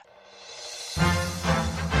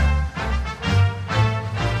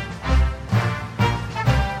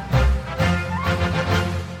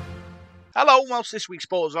Hello, whilst this week's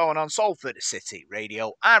sports on Salford City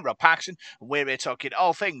Radio. I'm Rob Paxson, and we're here talking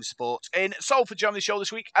all things sports in Salford. Joining the show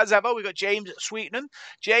this week, as ever, we've got James Sweetenham.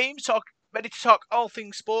 James, ready to talk all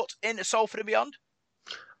things sports in Salford and beyond?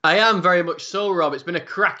 I am very much so, Rob. It's been a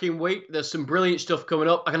cracking week. There's some brilliant stuff coming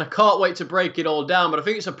up. I can't wait to break it all down, but I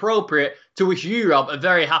think it's appropriate to wish you, Rob, a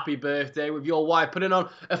very happy birthday with your wife putting on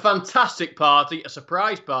a fantastic party, a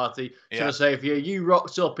surprise party, should I say, for you. You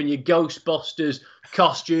rocked up in your Ghostbusters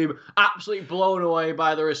costume, absolutely blown away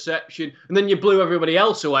by the reception, and then you blew everybody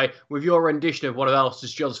else away with your rendition of one of Elton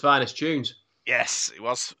John's finest tunes. Yes, it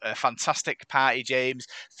was a fantastic party, James.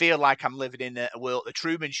 Feel like I'm living in a world, the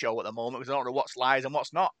Truman Show at the moment, because I don't know what's lies and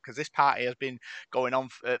what's not, because this party has been going on,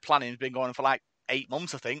 planning has been going on for like 8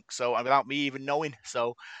 months, I think, so without me even knowing.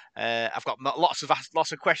 So I've got lots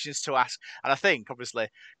of questions to ask, and I think, obviously,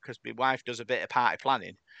 because my wife does a bit of party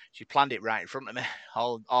planning, she planned it right in front of me,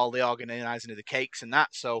 all the organising of the cakes and that.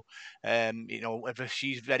 So, whether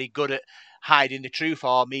she's very good at hiding the truth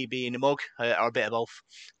or me being a mug, or a bit of both.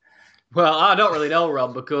 Well, I don't really know,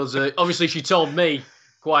 Rob, because obviously she told me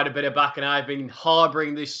quite a bit back, and I've been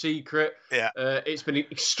harbouring this secret. Yeah. It's been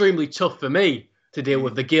extremely tough for me to deal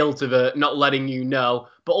with the guilt of not letting you know,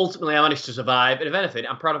 but ultimately I managed to survive, and if anything,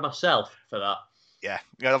 I'm proud of myself for that. Yeah,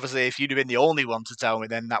 obviously, if you'd have been the only one to tell me,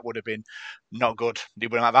 then that would have been not good. You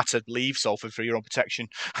would have had to leave Salford for your own protection.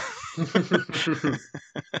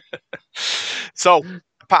 So,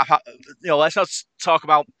 let's not talk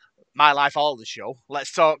about my life all the show.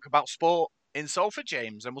 Let's talk about sport in Salford,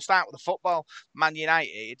 James. And we'll start with the football. Man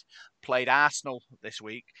United played Arsenal this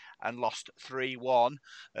week and lost 3-1.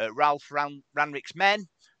 Ralph Rangnick's men,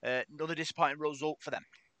 another disappointing result for them.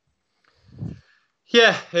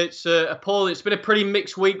 Yeah, it's appalling. It's been a pretty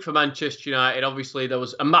mixed week for Manchester United. Obviously, there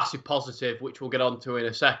was a massive positive, which we'll get onto in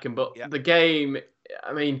a second. But the game,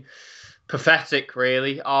 I mean, pathetic,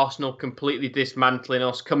 really. Arsenal completely dismantling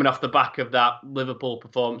us, coming off the back of that Liverpool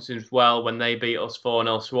performance as well when they beat us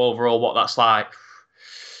 4-0. So overall, what that's like,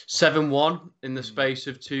 7-1 in the space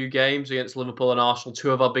of 2 games against Liverpool and Arsenal,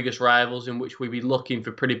 2 of our biggest rivals, in which we'd be looking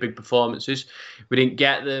for pretty big performances. We didn't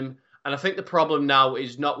get them. And I think the problem now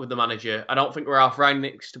is not with the manager. I don't think Ralph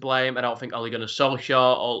Rangnick's to blame. I don't think Ole Gunnar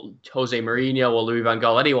Solskjaer or Jose Mourinho or Louis van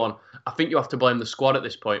Gaal, anyone. I think you have to blame the squad at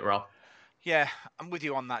this point, Rob. Yeah, I'm with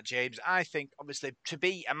you on that, James. I think, obviously, to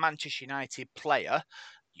be a Manchester United player,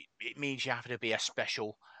 it means you have to be a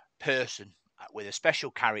special person with a special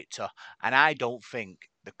character. And I don't think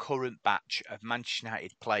the current batch of Manchester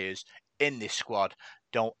United players in this squad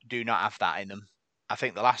do not have that in them. I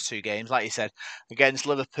think the last 2 games, like you said, against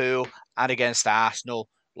Liverpool and against Arsenal,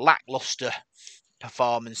 lacklustre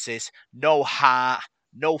performances, no heart,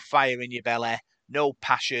 no fire in your belly, no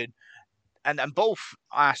passion. And both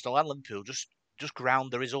Arsenal and Liverpool just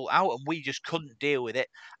ground the result out, and we just couldn't deal with it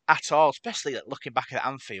at all, especially looking back at the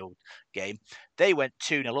Anfield game. They went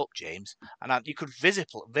 2-0 up, James, and you could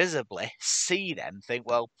visibly see them think,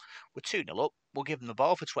 well, we're 2-0 up, we'll give them the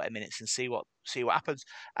ball for 20 minutes and see what happens.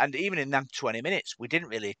 And even in them 20 minutes, we didn't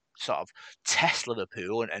really sort of test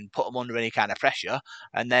Liverpool and put them under any kind of pressure.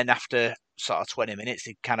 And then after sort of 20 minutes,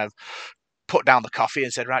 they kind of put down the coffee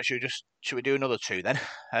and said, right, should we do another 2 then?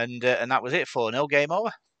 And that was it, 4-0, game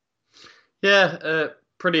over. Yeah,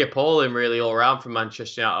 pretty appalling, really, all around from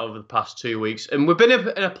Manchester United over the past 2 weeks. And we've been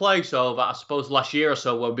in a place over, I suppose, last year or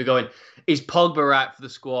so where we're going, is Pogba right for the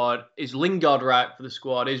squad? Is Lingard right for the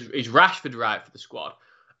squad? Is Rashford right for the squad?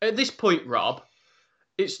 At this point, Rob,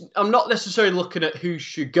 I'm not necessarily looking at who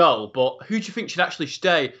should go, but who do you think should actually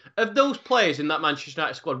stay? Of those players in that Manchester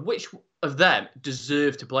United squad, which of them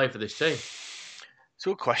deserve to play for this team? It's a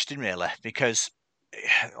good question, really, because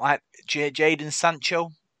like Jadon Sancho,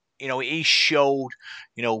 he showed,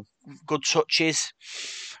 good touches.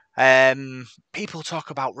 People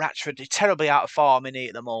talk about Rashford. He's terribly out of form at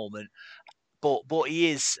the moment, but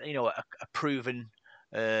he is, a proven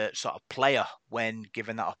sort of player when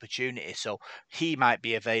given that opportunity. So he might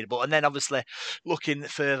be available. And then obviously looking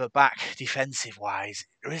further back defensive wise,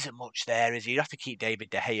 there isn't much there, is he? You'd have to keep David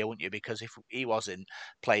De Gea, wouldn't you? Because if he wasn't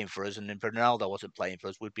playing for us and if Ronaldo wasn't playing for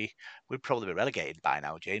us, we'd probably be relegated by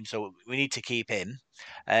now, James. So we need to keep him.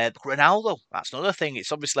 Ronaldo, that's another thing.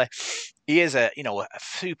 It's obviously he is a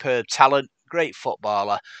superb talent, great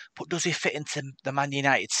footballer, but does he fit into the Man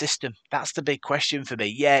United system? That's the big question for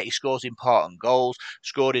me. Yeah, he scores important goals,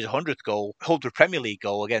 scored his 100th Premier League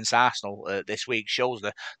goal against Arsenal this week, shows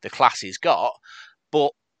the class he's got,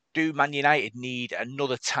 but do Man United need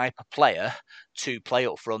another type of player to play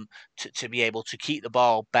up front to be able to keep the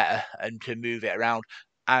ball better and to move it around?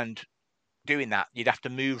 And doing that, you'd have to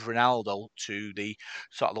move Ronaldo to the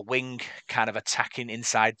sort of the wing, kind of attacking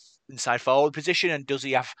inside forward position. And does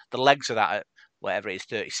he have the legs of that at whatever it is,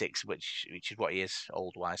 36, which is what he is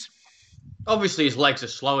old wise? Obviously, his legs are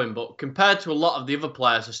slowing, but compared to a lot of the other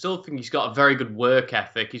players, I still think he's got a very good work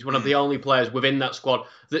ethic. He's one of the only players within that squad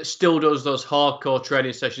that still does those hardcore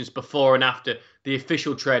training sessions before and after the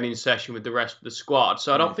official training session with the rest of the squad.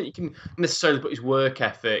 So I don't think you can necessarily put his work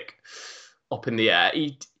ethic up in the air.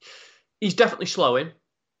 He's definitely slowing,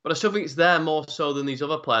 but I still think it's there more so than these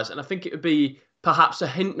other players. And I think it would be perhaps a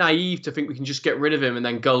hint naive to think we can just get rid of him and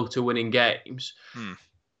then go to winning games.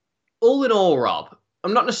 All in all, Rob,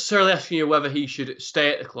 I'm not necessarily asking you whether he should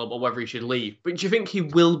stay at the club or whether he should leave, but do you think he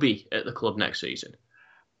will be at the club next season?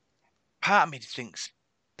 Part of me thinks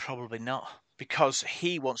probably not, because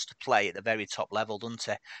he wants to play at the very top level, doesn't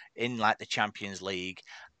he? In like the Champions League.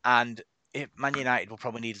 And if Man United will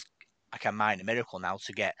probably need like a minor miracle now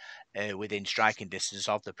to get within striking distance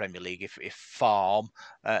of the Premier League if form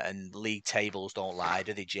and league tables don't lie,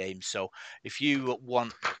 do they, James? So if you're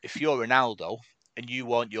Ronaldo and you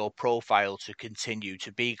want your profile to continue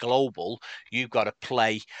to be global, you've got to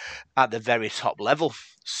play at the very top level.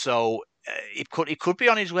 So it could be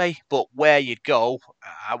on his way, but where you'd go,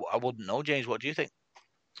 I wouldn't know. James, what do you think?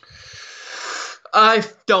 I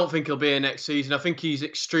don't think he'll be here next season. I think he's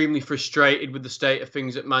extremely frustrated with the state of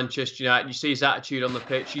things at Manchester United. You see his attitude on the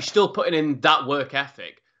pitch. He's still putting in that work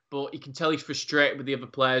ethic, but you can tell he's frustrated with the other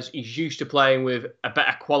players. He's used to playing with a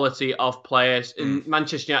better quality of players. And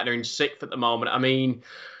Manchester United are in 6th at the moment. I mean,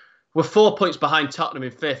 we're 4 points behind Tottenham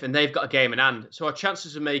in 5th, and they've got a game in hand. So our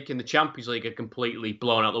chances of making the Champions League are completely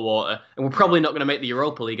blown out the water. And we're probably not going to make the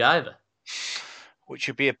Europa League either. Which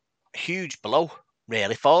would be a huge blow,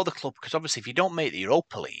 really, for the club, because obviously if you don't make the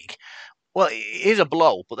Europa League, well, it is a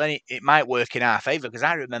blow, but then it might work in our favour, because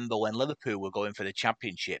I remember when Liverpool were going for the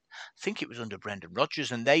Championship, I think it was under Brendan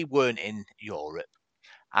Rodgers, and they weren't in Europe,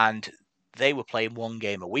 and they were playing 1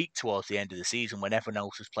 game a week towards the end of the season when everyone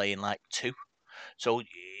else was playing like 2. So it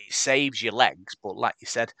saves your legs, but like you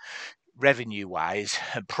said, revenue-wise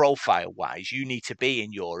and profile-wise, you need to be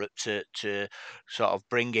in Europe to sort of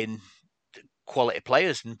bring in quality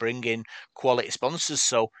players and bring in quality sponsors.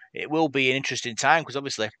 So it will be an interesting time, because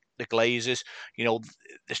obviously the Glazers,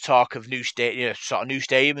 there's talk of new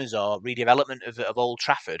stadiums or redevelopment of Old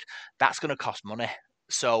Trafford. That's going to cost money.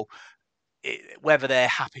 So whether they're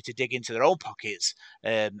happy to dig into their own pockets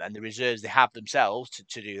and the reserves they have themselves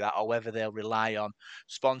to do that, or whether they'll rely on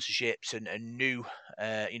sponsorships and new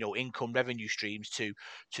income revenue streams to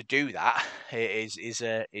do that is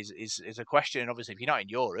a question. And obviously, if you're not in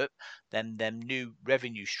Europe, then them new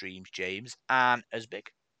revenue streams, James, aren't as big.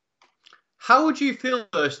 How would you feel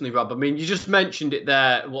personally, Rob? I mean, you just mentioned it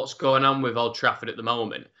there, what's going on with Old Trafford at the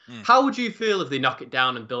moment. How would you feel if they knock it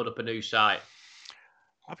down and build up a new site?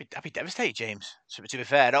 I'd be devastated, James. To be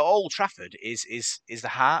fair, Old Trafford is the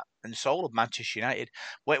heart and soul of Manchester United.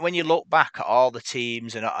 When you look back at all the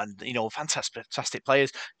teams and fantastic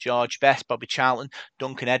players, George Best, Bobby Charlton,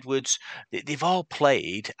 Duncan Edwards, they've all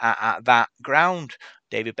played at that ground.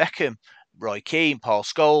 David Beckham, Roy Keane, Paul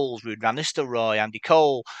Scholes, Ruud van Nistelrooy, Andy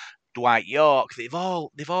Cole, Dwight York. They've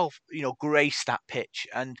all graced that pitch.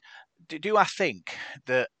 And do I think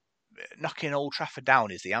that knocking Old Trafford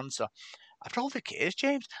down is the answer? I don't think it is,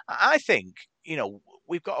 James. I think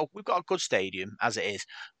we've got a good stadium as it is.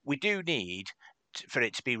 We do need for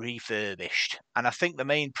it to be refurbished, and I think the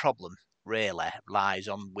main problem really lies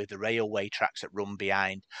on with the railway tracks that run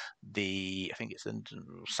behind I think it's the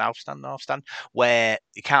south stand, north stand, where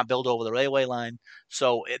you can't build over the railway line.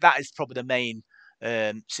 So that is probably the main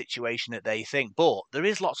situation that they think. But there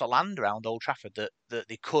is lots of land around Old Trafford that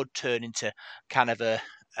they could turn into kind of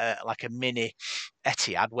like a mini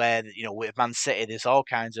Etihad, where with Man City there's all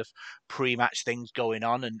kinds of pre-match things going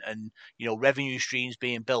on and revenue streams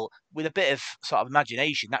being built with a bit of sort of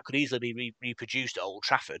imagination that could easily be reproduced at Old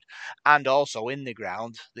Trafford. And also in the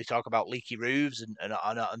ground they talk about leaky roofs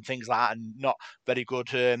and things like that, and not very good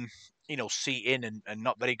seating and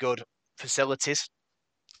not very good facilities.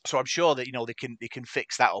 So I'm sure that they can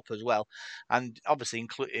fix that up as well, and obviously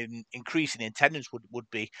increasing attendance would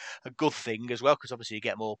be a good thing as well, because obviously you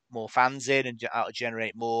get more fans in and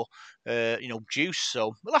generate more juice.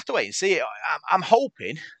 So we'll have to wait and see. I'm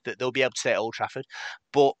hoping that they'll be able to stay at Old Trafford,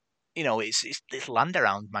 but it's land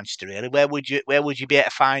around Manchester really. Where would you be able to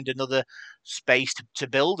find another space to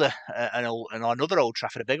build another Old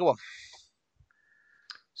Trafford, a bigger one?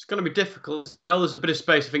 It's going to be difficult. There's a bit of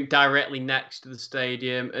space, I think, directly next to the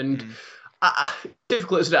stadium. And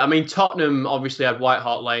difficult, isn't it? I mean, Tottenham obviously had White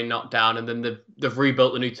Hart Lane knocked down, and then they've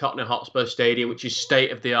rebuilt the new Tottenham Hotspur Stadium, which is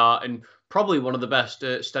state-of-the-art and probably one of the best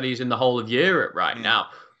studies in the whole of Europe right now.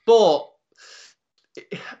 But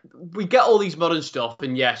we get all these modern stuff,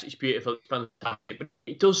 and yes, it's beautiful, it's fantastic, but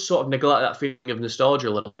it does sort of neglect that feeling of nostalgia a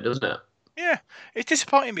little bit, doesn't it? Yeah, it's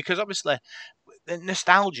disappointing because obviously the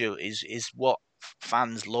nostalgia is what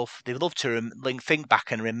fans love. They love to think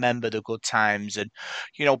back and remember the good times, and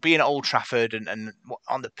being at Old Trafford and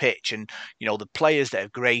on the pitch, and the players that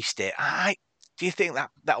have graced it. Do you think that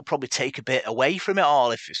that'll probably take a bit away from it all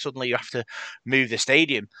if suddenly you have to move the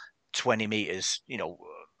stadium 20 metres,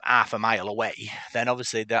 half a mile away? Then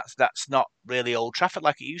obviously that's not really Old Trafford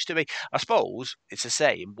like it used to be. I suppose it's the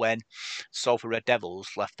same when Salford Red Devils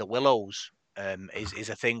left the Willows. Is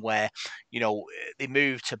a thing where they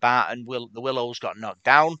moved to Barton. The Willows got knocked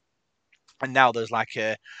down, and now there's like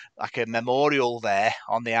a memorial there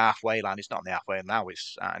on the halfway line. It's not on the halfway now;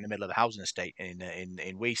 it's in the middle of the housing estate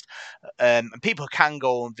in Weast, and people can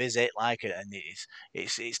go and visit like it, and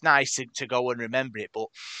it's nice to go and remember it. But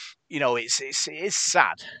it is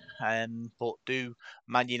sad. But do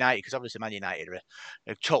Man United, because obviously Man United are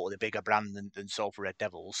a totally bigger brand than Salford Red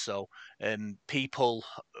Devils, so people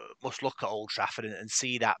must look at Old Trafford and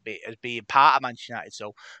see that as being part of Manchester United.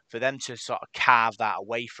 So for them to sort of carve that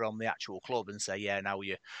away from the actual club and say, yeah, now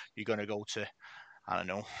you're going to go to, I don't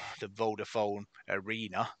know, the Vodafone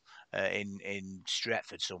Arena in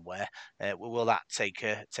Stretford somewhere, will that take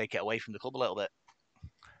it away from the club a little bit?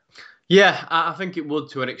 Yeah, I think it would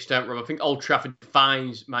to an extent, Rob. I think Old Trafford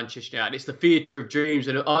defines Manchester United. It's the theatre of dreams,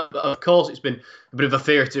 and of course, it's been a bit of a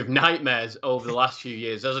theatre of nightmares over the last few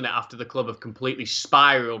years, hasn't it? After the club have completely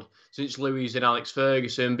spiralled since Louis and Alex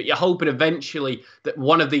Ferguson. But you're hoping eventually that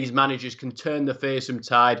one of these managers can turn the fearsome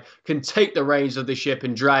tide, can take the reins of the ship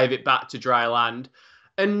and drive it back to dry land.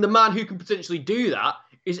 And the man who can potentially do that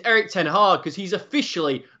is Erik ten Hag, because he's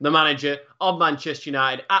officially the manager of Manchester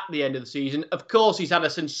United at the end of the season. Of course, he's had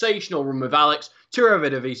a sensational run with Alex, 2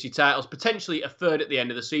 Eredivisie titles, potentially a third at the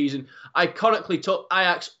end of the season. Iconically took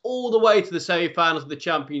Ajax all the way to the semi-finals of the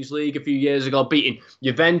Champions League a few years ago, beating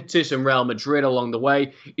Juventus and Real Madrid along the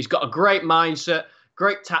way. He's got a great mindset,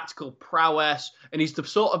 great tactical prowess, and he's the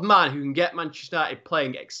sort of man who can get Manchester United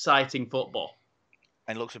playing exciting football.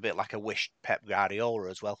 And looks a bit like a wished Pep Guardiola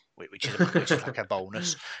as well, which is like a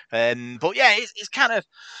bonus. But yeah, it's kind of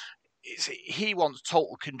he wants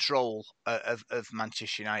total control of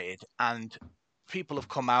Manchester United, and people have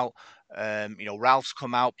come out. Ralph's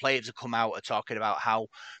come out, players have come out, are talking about how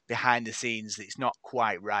behind the scenes it's not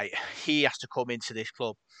quite right. He has to come into this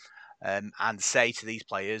club and say to these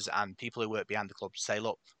players and people who work behind the club, say,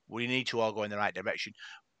 look, we need to all go in the right direction.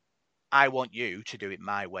 I want you to do it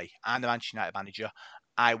my way. I'm the Manchester United manager.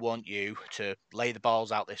 I want you to lay the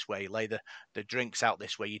balls out this way, lay the drinks out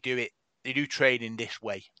this way. You do it. You do training this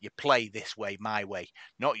way. You play this way, my way,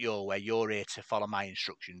 not your way. You're here to follow my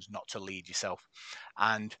instructions, not to lead yourself.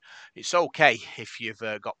 And it's okay if you've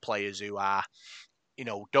got players who are,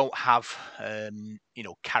 don't have,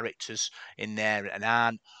 characters in there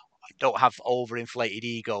and don't have overinflated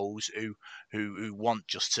egos who want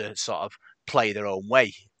just to sort of play their own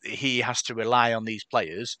way. He has to rely on these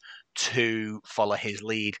players to follow his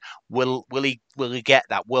lead. Will he get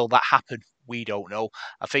that? Will that happen? We don't know.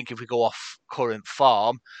 I think if we go off current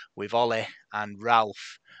form with Ollie and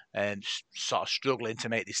Ralph and sort of struggling to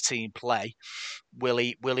make this team play, will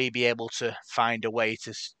he be able to find a way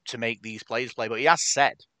to make these players play? But he has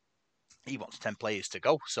said he wants 10 players to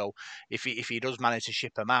go. So if he does manage to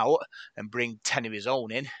ship them out and bring 10 of his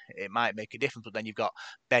own in, it might make a difference. But then you've got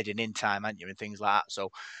bedding in time, haven't you, and things like that. So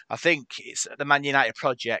I think it's the Man United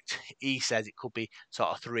project. He says it could be sort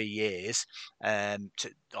of 3 years,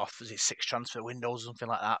 is it 6 transfer windows or something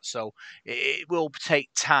like that. So it will take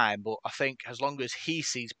time. But I think as long as he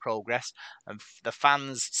sees progress and the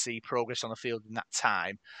fans see progress on the field in that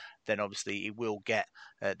time, then obviously he will get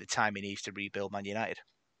the time he needs to rebuild Man United.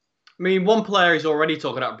 I mean, one player he's already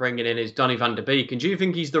talking about bringing in is Donny van de Beek. And do you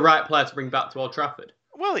think he's the right player to bring back to Old Trafford?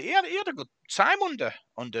 Well, he had a good time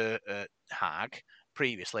under Hag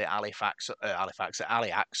previously at Ajax.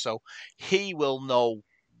 So he will know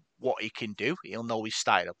what he can do. He'll know his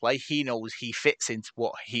style of play. He knows he fits into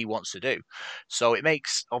what he wants to do. So it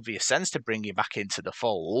makes obvious sense to bring him back into the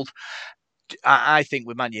fold. I think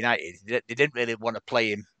with Man United, they didn't really want to play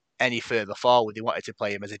him any further forward. They wanted to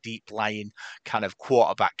play him as a deep lying kind of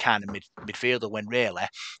quarterback kind of midfielder, when really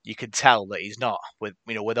you can tell that he's not. With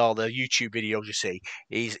all the YouTube videos you see,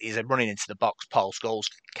 he's a running into the box Paul Scholes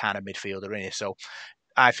kind of midfielder, isn't he? So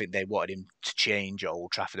I think they wanted him to change at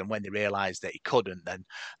Old Trafford, and when they realised that he couldn't, then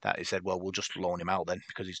that they said, well, we'll just loan him out then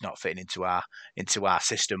because he's not fitting into our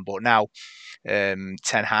system. But now Ten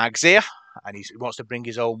Hag's here. and he wants to bring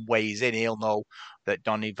his own ways in, he'll know that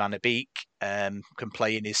Donny van der Beek can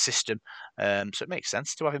play in his system. So it makes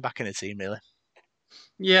sense to have him back in the team, really.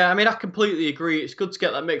 Yeah, I mean, I completely agree. It's good to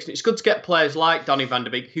get that mix. It's good to get players like Donny van der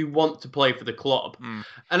Beek who want to play for the club.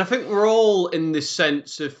 And I think we're all in this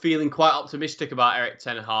sense of feeling quite optimistic about Erik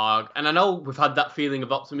ten Hag. And I know we've had that feeling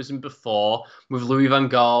of optimism before with Louis van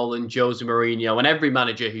Gaal and Jose Mourinho and every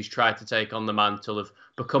manager who's tried to take on the mantle of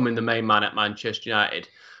becoming the main man at Manchester United.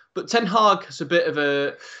 But Ten Hag has a bit of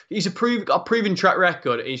got a proven track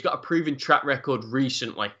record, and he's got a proven track record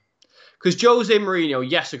recently. Because Jose Mourinho,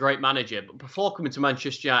 yes, a great manager, but before coming to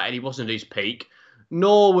Manchester United, he wasn't at his peak.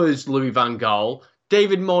 Nor was Louis van Gaal.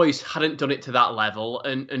 David Moyes hadn't done it to that level,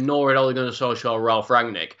 and nor had Ole Gunnar Solskjaer or Ralf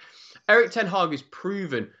Rangnick. Erik ten Hag has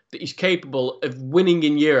proven that he's capable of winning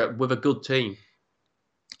in Europe with a good team.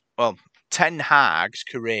 Well, Ten Hag's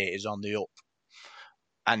career is on the up.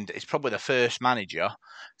 And it's probably the first manager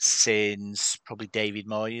since probably David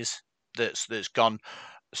Moyes that's gone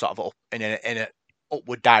sort of up in a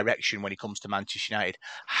upward direction when it comes to Manchester United.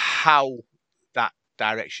 How that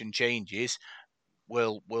direction changes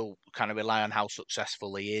will kind of rely on how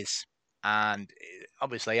successful he is. And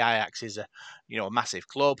obviously Ajax is a massive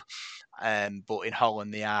club, but in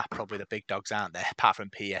Holland they are probably the big dogs, aren't they? Apart from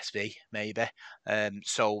PSV, maybe.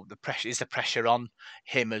 So the pressure on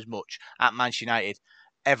him as much at Manchester United.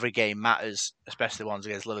 Every game matters, especially the ones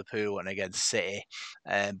against Liverpool and against City.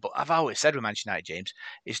 But I've always said with Manchester United, James,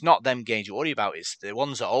 it's not them games you worry about. It's the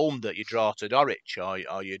ones at home that you draw to Norwich or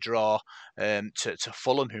you draw to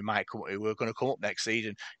Fulham, who are going to come up next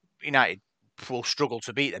season. United will struggle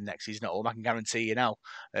to beat them next season at home. I can guarantee you now,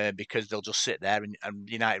 because they'll just sit there and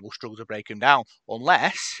United will struggle to break them down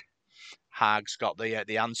unless Hag's got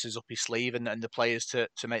the answers up his sleeve and the players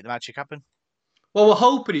to make the magic happen. Well, we're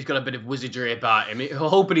hoping he's got a bit of wizardry about him. We're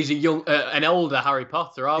hoping he's an older Harry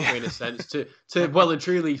Potter, aren't we, in a sense, to well and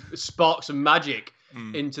truly spark some magic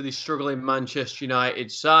into this struggling Manchester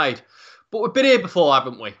United side. But we've been here before,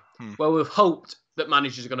 haven't we? Where we've hoped that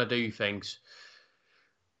managers are going to do things.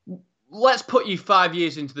 Let's put you 5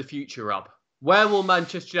 years into the future, Rob. Where will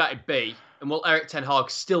Manchester United be, and will Erik ten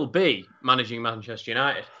Hag still be managing Manchester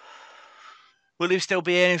United? Will he still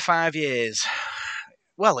be here in 5 years?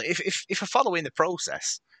 Well, if we're following the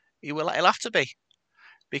process, he'll have to be,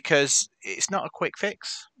 because it's not a quick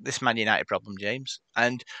fix, this Man United problem, James.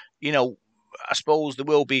 And, I suppose there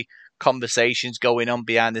will be conversations going on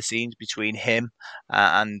behind the scenes between him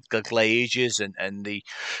and the Glazers and the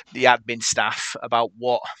admin staff about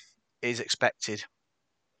what is expected.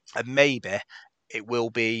 And maybe it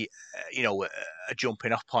will be, a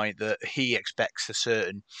jumping off point that he expects a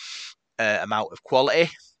certain amount of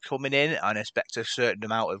quality coming in and expect a certain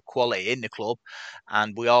amount of quality in the club,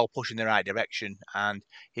 and we all push in the right direction. And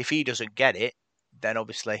if he doesn't get it, then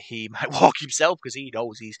obviously he might walk himself, because he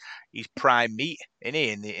knows he's prime meat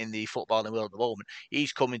in the footballing world at the moment.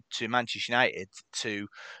 He's coming to Manchester United to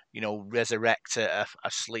resurrect a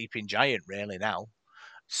sleeping giant really now.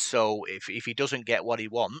 So if he doesn't get what he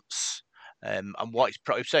wants, and what he's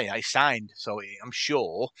probably saying, he's signed, so I'm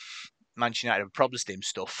sure Manchester United have promised him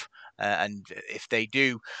stuff, and if they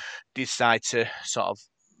do decide to sort of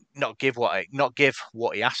not give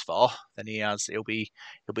what he asked for, then he'll be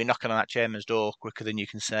knocking on that chairman's door quicker than you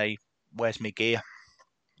can say, "Where's my gear?"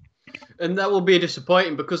 And that will be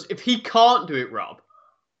disappointing, because if he can't do it, Rob,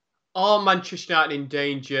 are Manchester United in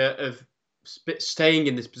danger of staying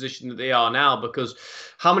in this position that they are now? Because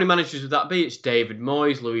how many managers would that be? It's David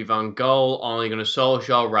Moyes, Louis van Gaal, Ole Gunnar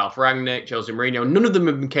Solskjaer, Ralf Rangnick, Jose Mourinho. None of them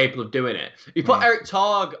have been capable of doing it. If you put Erik ten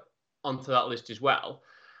Hag onto that list as well,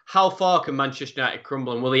 how far can Manchester United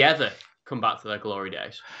crumble, and will he ever come back to their glory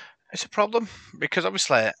days? It's a problem, because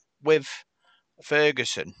obviously with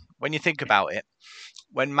Ferguson, when you think about it,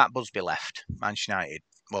 when Matt Busby left Manchester United,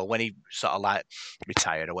 well, when he sort of like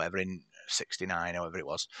retired or whatever in 69 or whatever it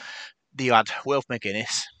was, you had Wilf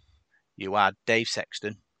McGuinness, you had Dave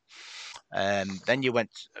Sexton, then you went,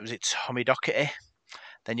 was it Tommy Docherty?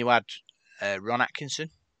 Then you had Ron Atkinson,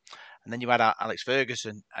 and then you had Alex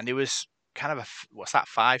Ferguson, and there was kind of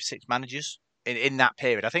 5-6 managers in that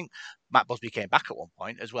period. I think Matt Busby came back at one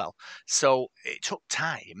point as well. So it took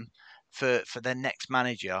time for the next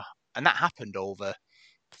manager, and that happened over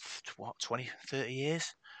 20, 30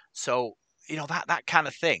 years. So that kind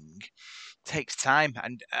of thing takes time,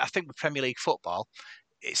 and I think with Premier League football,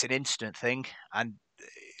 it's an instant thing, and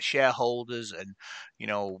shareholders and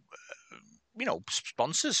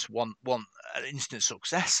sponsors want an instant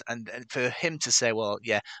success, and for him to say, well,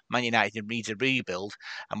 yeah, Man United needs a rebuild,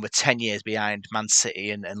 and we're 10 years behind Man City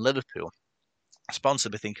and Liverpool. A sponsor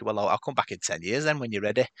will be thinking, well, I'll come back in 10 years then when you're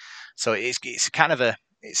ready. So it's kind of a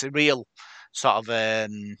it's a real sort of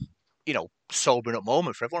sobering up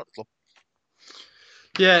moment for everyone at the club.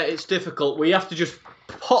 Yeah, it's difficult. We have to just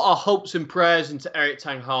put our hopes and prayers into Erik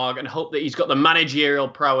ten Hag and hope that he's got the managerial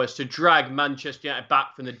prowess to drag Manchester United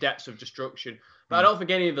back from the depths of destruction. But I don't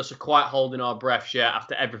think any of us are quite holding our breaths yet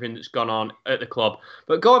after everything that's gone on at the club.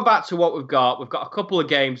 But going back to what we've got a couple of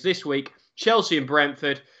games this week, Chelsea and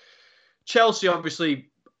Brentford. Chelsea obviously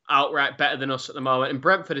outright better than us at the moment, and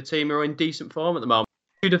Brentford, a team who are in decent form at the moment.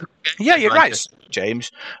 Yeah, you're right,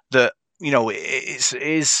 James. That it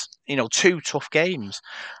is two tough games,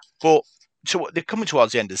 but they're coming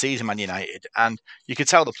towards the end of the season, Man United, and you can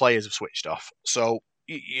tell the players have switched off. So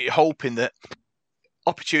you're hoping that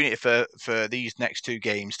opportunity for these next two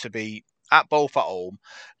games to be both at home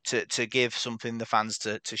to give something the fans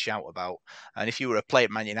to shout about. And if you were a player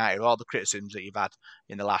at Man United, all the criticisms that you've had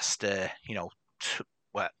in the last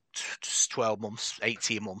 12 months,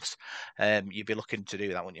 18 months, you'd be looking to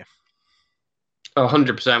do that, wouldn't you?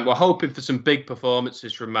 100%. We're hoping for some big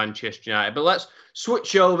performances from Manchester United. But let's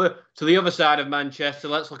switch over to the other side of Manchester.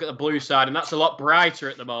 Let's look at the blue side, and that's a lot brighter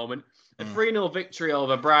at the moment. A 3-0 victory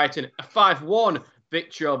over Brighton, a 5-1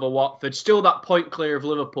 victory over Watford, still that point clear of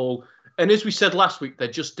Liverpool. And as we said last week, they're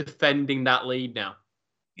just defending that lead now.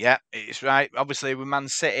 Yeah, it's right. Obviously, with Man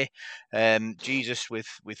City, Jesus with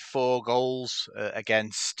 4 goals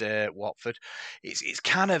against Watford. It's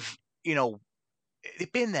kind of,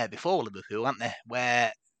 they've been there before, Liverpool, haven't they?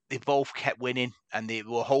 Where they both kept winning and they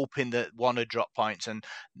were hoping that one would drop points, and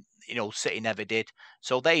City never did.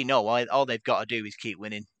 So they know all they've got to do is keep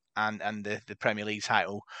winning, and the Premier League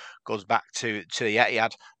title goes back to the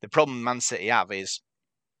Etihad. The problem Man City have is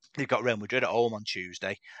they've got Real Madrid at home on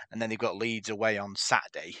Tuesday, and then they've got Leeds away on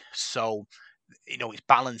Saturday. So, it's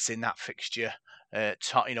balancing that fixture,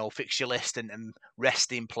 fixture list and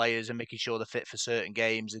resting players and making sure they're fit for certain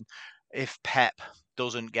games. And if Pep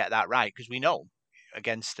doesn't get that right, because we know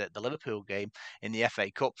against the Liverpool game in the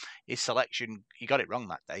FA Cup, his selection, he got it wrong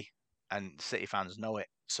that day, and City fans know it.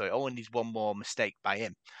 So it only needs one more mistake by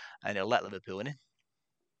him, and he'll let Liverpool in.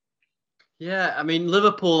 Yeah, I mean,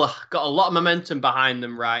 Liverpool got a lot of momentum behind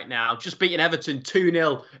them right now. Just beating Everton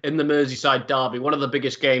 2-0 in the Merseyside derby, one of the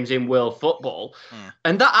biggest games in world football.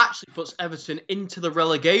 And that actually puts Everton into the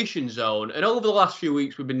relegation zone. And over the last few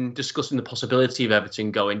weeks, we've been discussing the possibility of Everton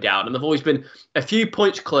going down. And they've always been a few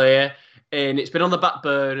points clear, and it's been on the back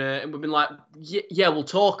burner. And we've been like, yeah, we'll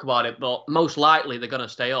talk about it, but most likely they're going to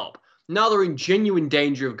stay up. Now they're in genuine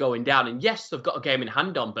danger of going down. And yes, they've got a game in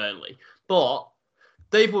hand on Burnley, but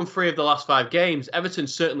they've won 3 of the last 5 games. Everton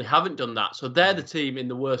certainly haven't done that. So they're the team in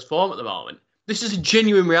the worst form at the moment. This is a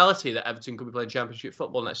genuine reality that Everton could be playing Championship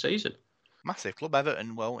football next season. Massive club,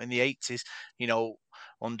 Everton. Well, in the 80s,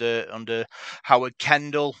 under Howard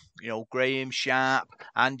Kendall, Graham Sharp,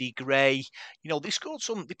 Andy Gray,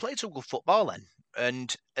 they played some good football then.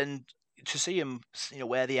 And to see them,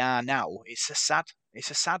 where they are now, it's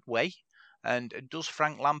a sad way. And does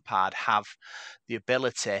Frank Lampard have the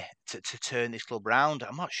ability to turn this club around?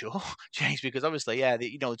 I'm not sure, James, because obviously,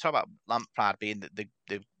 they talk about Lampard being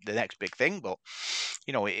the next big thing, but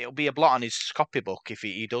it'll be a blot on his copybook if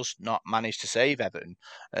he does not manage to save Everton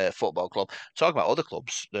Football Club. Talk about other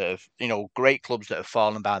clubs that have, great clubs that have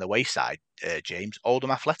fallen by the wayside. James, Oldham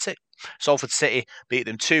Athletic, Salford City beat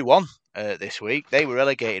them 2-1. This week. They were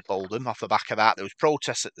relegated, Oldham. Off the back of that, there was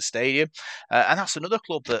protests at the stadium. And that's another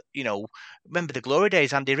club that, remember the glory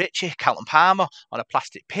days, Andy Ritchie, Carlton Palmer on a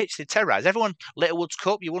plastic pitch. They terrorised everyone. Littlewoods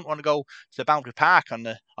Cup, you wouldn't want to go to the Boundary Park on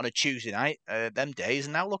a Tuesday night, them days,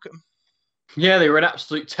 and now look at them. Yeah, they were an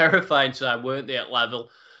absolute terrifying side, weren't they, at level?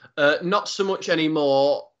 Not so much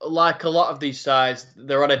anymore. Like a lot of these sides,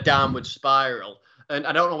 they're on a downward spiral. And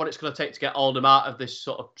I don't know what it's going to take to get Oldham out of this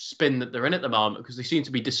sort of spin that they're in at the moment, because they seem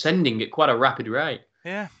to be descending at quite a rapid rate.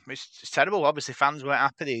 Yeah, it's terrible. Obviously, fans weren't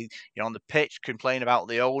happy. They, on the pitch, complain about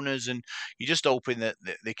the owners, and you're just hoping that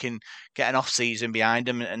they can get an off-season behind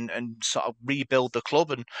them and sort of rebuild the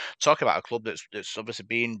club. And talk about a club that's obviously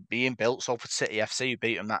being built. Salford City FC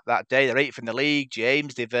beat them that day. They're 8th in the league.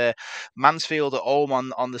 James, they've Mansfield at home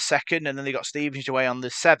on the 2nd, and then they got Stevenage away on the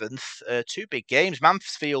 7th. 2 big games.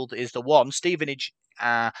 Mansfield is the one. Stevenage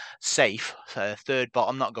safe, 3rd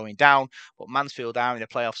bottom, not going down, but Mansfield are in a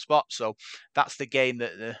playoff spot. So that's the game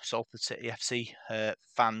that the Salford City FC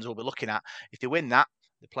fans will be looking at. If they win that,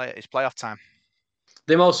 it's playoff time.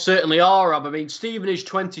 They most certainly are, Rob. I mean, Stevenage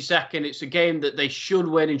 22nd. It's a game that they should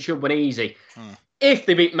win and should win easy. If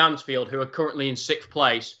they beat Mansfield, who are currently in 6th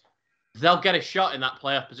place, they'll get a shot in that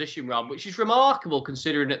playoff position, Rob, which is remarkable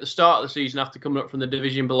considering at the start of the season, after coming up from the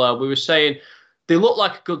division below, we were saying they look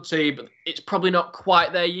like a good team, but it's probably not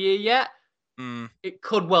quite their year yet. it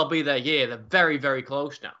could well be their year. They're very, very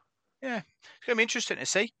close now. Yeah, it's going to be interesting to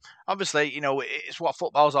see. Obviously, it's what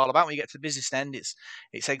football's all about. When you get to the business end, it's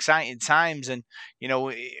exciting times, and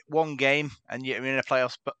one game and you're in a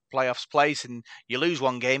playoffs place, and you lose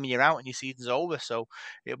one game and you're out, and your season's over. So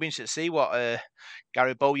it'll be interesting to see what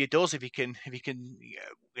Gary Bowyer does if he can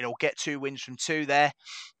get 2 wins from 2 there,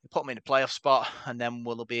 put him in a playoff spot, and then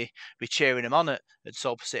we'll be cheering him on at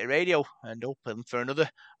Salford City Radio and hoping for another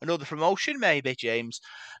promotion, maybe, James.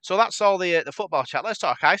 So that's all the football chat. Let's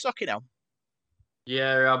talk ice hockey now.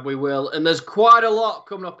 Yeah, Rob, we will. And there's quite a lot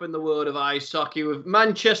coming up in the world of ice hockey with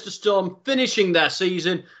Manchester Storm finishing their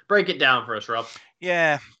season. Break it down for us, Rob.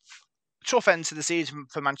 Yeah. Tough end to the season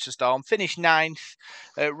for Manchester Storm. Finished 9th.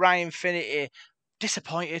 Ryan Finnerty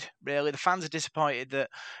disappointed, really. The fans are disappointed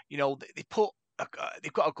that,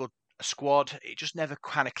 they've got a good squad. It just never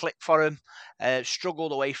kind of clicked for him.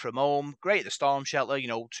 Struggled away from home. Great at the Storm Shelter.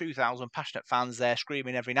 2,000 passionate fans there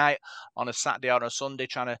screaming every night on a Saturday or a Sunday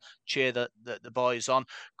trying to cheer the boys on.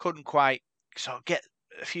 Couldn't quite sort of get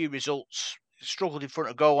a few results. Struggled in front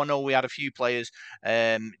of goal. I know we had a few players.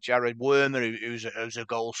 Jared Wormer, who's a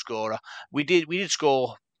goal scorer. We did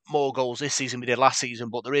score more goals this season we did last season,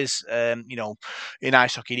 but there is, in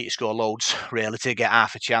ice hockey, you need to score loads, really, to get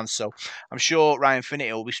half a chance. So I'm sure Ryan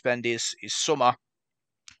Finnerty will be spending his summer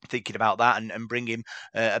thinking about that and bring him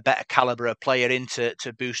a better calibre of player in to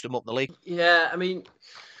boost them up the league. Yeah, I mean,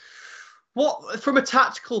 what from a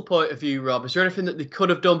tactical point of view, Rob, is there anything that they could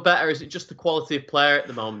have done better? Is it just the quality of player at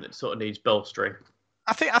the moment that sort of needs bolstering?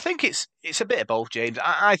 I think it's a bit of both, James.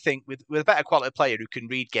 I think with a better quality player who can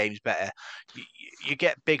read games better, you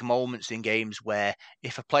get big moments in games where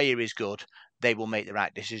if a player is good, they will make the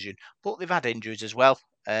right decision. But they've had injuries as well,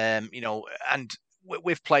 and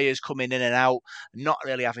with players coming in and out, not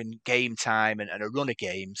really having game time and a run of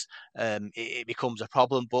games, it becomes a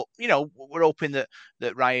problem. But we're hoping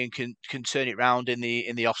that Ryan can turn it around in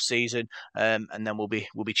the off season, and then we'll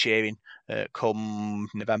be cheering come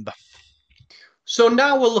November. So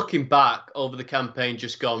now we're looking back over the campaign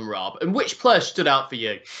just gone, Rob, and which players stood out for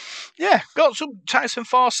you? Yeah, got some Tyson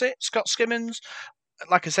Fawcett, Scott Skimmons,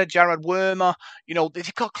 like I said, Jared Wormer.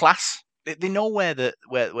 They've got class. They know where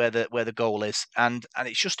the goal is, and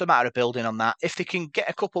it's just a matter of building on that. If they can get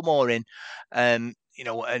a couple more in, and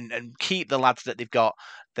keep the lads that they've got,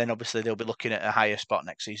 then obviously they'll be looking at a higher spot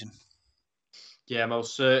next season. Yeah,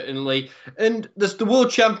 most certainly. And there's the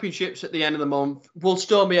World Championships at the end of the month. Will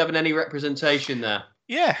Storm be having any representation there?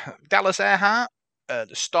 Yeah, Dallas Earhart, the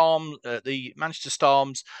Storm, the Manchester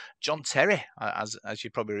Storm's John Terry, as you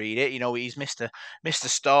probably read it. He's Mr.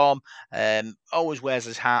 Storm. Always wears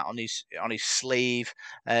his hat on his sleeve.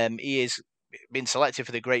 He is been selected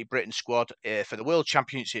for the Great Britain squad for the World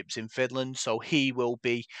Championships in Finland, so he will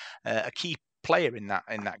be a key player in that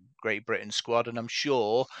Great Britain squad, and I'm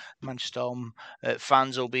sure Manchester Storm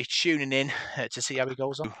fans will be tuning in to see how he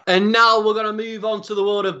goes on. And now we're going to move on to the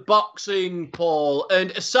world of boxing, Paul.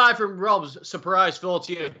 And aside from Rob's surprise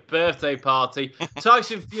 40th birthday party,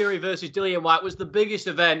 Tyson Fury versus Dillian Whyte was the biggest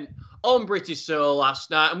event on British soil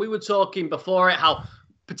last night, and we were talking before it how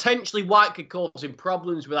potentially Whyte could cause him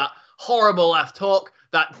problems with that horrible left hook,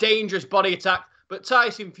 that dangerous body attack. But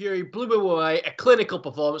Tyson Fury blew away a clinical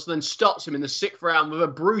performance and then stops him in the 6th round with a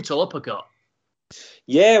brutal uppercut.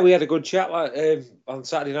 Yeah, we had a good chat on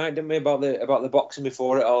Saturday night, didn't we, about the boxing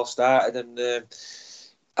before it all started. And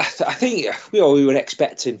I think we were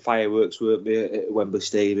expecting fireworks, weren't we, at Wembley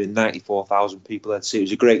Stadium. 94,000 people had to see. It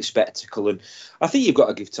was a great spectacle. And I think you've got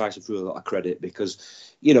to give Tyson Fury a lot of credit because,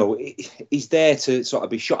 he's there to sort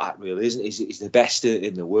of be shot at, really, isn't he? He's the best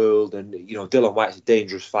in the world. And, Dillian Whyte's a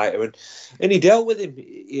dangerous fighter. And he dealt with him.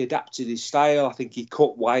 He adapted his style. I think he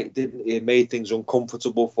cut Whyte, didn't he? Made things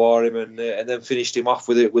uncomfortable for him and then finished him off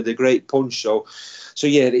with a great punch. So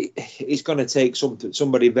yeah, it's going to take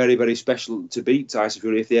somebody very, very special to beat Tyson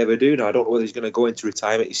Fury if they ever do. Now, I don't know whether he's going to go into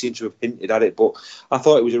retirement. He seems to have hinted at it, but I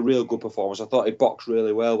thought it was a real good performance. I thought he boxed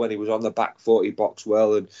really well when he was on the back foot. He boxed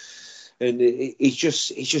well, and it's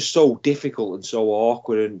just so difficult and so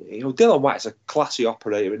awkward. And Dillian Whyte's a classy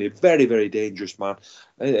operator and a very, very dangerous man.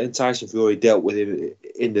 And Tyson Fury dealt with him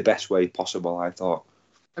in the best way possible, I thought.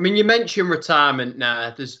 I mean, you mentioned retirement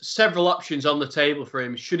now. There's several options on the table for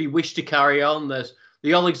him. Should he wish to carry on, there's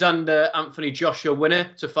the Alexander Anthony Joshua winner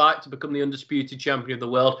to fight to become the undisputed champion of the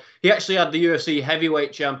world. He actually had the UFC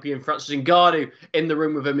heavyweight champion Francis Ngannou in the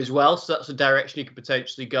room with him as well, so that's a direction he could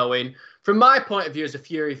potentially go in. From my point of view as a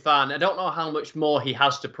Fury fan, I don't know how much more he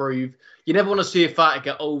has to prove. You never want to see a fighter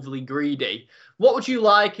get overly greedy. What would you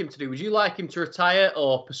like him to do? Would you like him to retire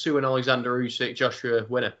or pursue an Alexander Usyk Joshua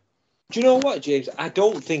winner? Do you know what, James? I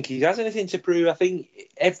don't think he has anything to prove. I think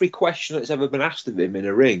every question that's ever been asked of him in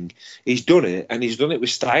a ring, he's done it, and he's done it with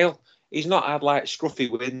style. He's not had like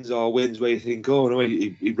scruffy wins or wins where you think, oh no,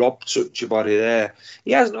 he robbed such a body there.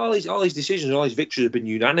 He hasn't. All his decisions, all his victories have been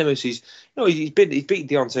unanimous. He's beaten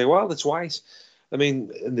Deontay Wilder twice. I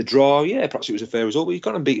mean, in the draw, yeah, perhaps it was a fair result, but he's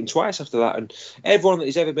gone and beaten twice after that. And everyone that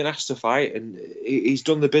he's ever been asked to fight, and he's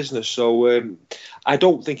done the business. So I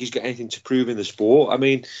don't think he's got anything to prove in the sport. I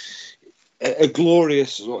mean, a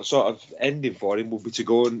glorious sort of ending for him would be to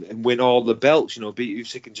go and win all the belts, beat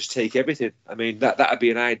Usyk and just take everything. I mean, that'd be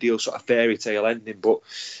an ideal sort of fairy tale ending, but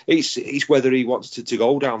it's whether he wants to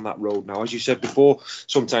go down that road now. As you said before,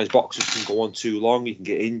 sometimes boxers can go on too long, you can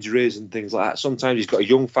get injuries and things like that. Sometimes he's got a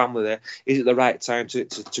young family there. Is it the right time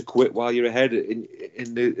to quit while you're ahead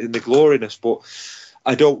in the gloriness? But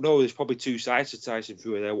I don't know. There's probably two sides to Tyson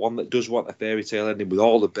Fury there. One that does want a fairy tale ending with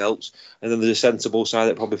all the belts, and then there's a sensible side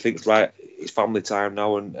that probably thinks, right, it's family time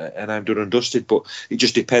now, and I'm done and dusted. But it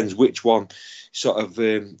just depends which one sort of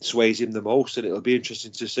sways him the most, and it'll be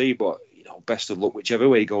interesting to see. But best of luck whichever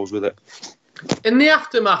way he goes with it. In the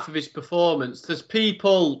aftermath of his performance, there's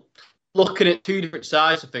people looking at two different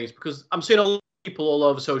sides of things, because I'm seeing a lot of people all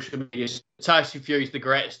over social media. Tyson Fury's the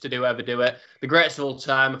greatest to ever do it, the greatest of all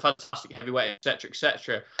time, a fantastic heavyweight, etc.,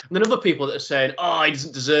 etc. And then other people that are saying, oh, he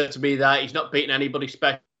doesn't deserve to be that, he's not beating anybody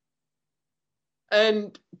special.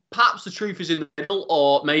 And perhaps the truth is in the middle,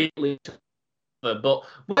 or maybe, but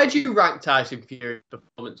where do you rank Tyson Fury's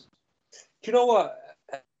performance? Do you know what?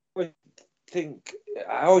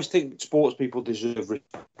 I always think sports people deserve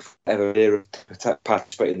ever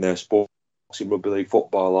participate in their sport, in rugby league,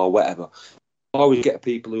 football, or whatever. I always get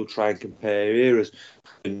people who try and compare eras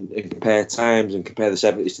and compare times and compare the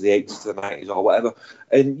 70s to the 80s to the 90s or whatever.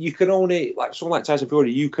 And you can only, like someone like Tyson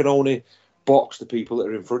Fury, you can only box the people that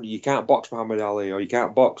are in front of you. You can't box Muhammad Ali, or you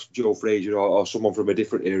can't box Joe Frazier or someone from a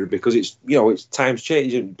different era, because it's times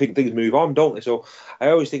change and things move on, don't they? So I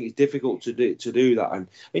always think it's difficult to do that, and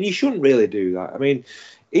you shouldn't really do that. I mean,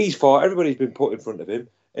 he's fought, everybody's been put in front of him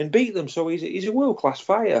and beat them, so he's a world-class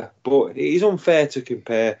fighter. But it is unfair to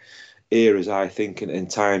compare eras, I think,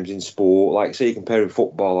 and times in sport. Like, say, you're comparing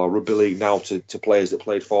football or rugby league now to players that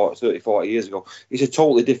played 30, 40 years ago. It's a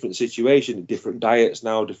totally different situation, different diets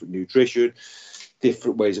now, different nutrition,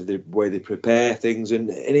 different ways of the way they prepare things, and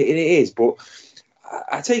it is. But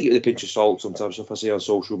I take it with a pinch of salt sometimes if I see on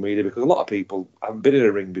social media, because a lot of people haven't been in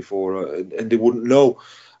a ring before and they wouldn't know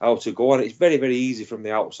how to go on. It's very, very easy from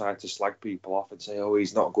the outside to slag people off and say, oh,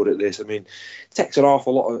 he's not good at this. I mean, it takes an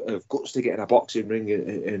awful lot of guts to get in a boxing ring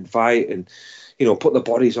and fight and, put the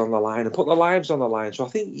bodies on the line and put the lives on the line. So I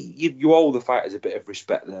think you owe the fighters a bit of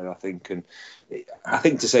respect there, I think. And I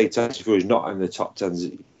think to say Tyson Fury's not in the top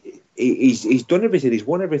 10s, he's done everything, he's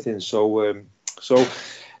won everything. So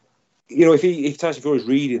if Tyson Fury was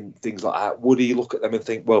reading things like that, would he look at them and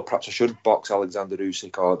think, well, perhaps I should box Alexander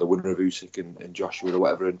Usyk or the winner of Usyk and Joshua or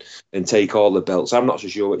whatever and take all the belts? I'm not so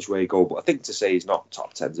sure which way he go, but I think to say he's not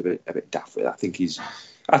top 10's a bit daft. I think he's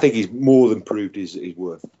more than proved his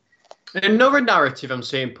worth. And another narrative I'm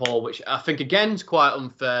seeing, Paul, which I think again is quite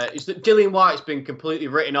unfair, is that Dillian Whyte's been completely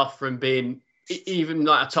written off from being even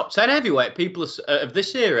like a top 10 heavyweight. People of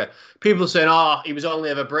this era, people are saying, oh, he was only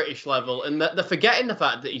of a British level, and they're forgetting the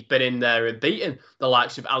fact that he's been in there and beaten the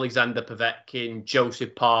likes of Alexander Povetkin,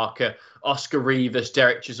 Joseph Parker, Oscar Rivas,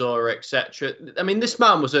 Derek Chisora, etc. I mean, this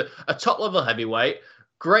man was a top level heavyweight,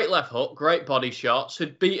 great left hook, great body shots,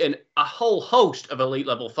 had beaten a whole host of elite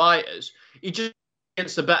level fighters. He just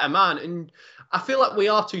against a better man, and I feel like we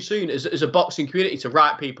are too soon as a boxing community to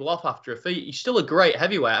write people off after a feat. He's still a great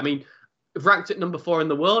heavyweight. I mean, ranked at number 4 in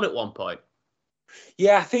the world at one point.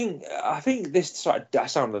 Yeah, I think this sort of, I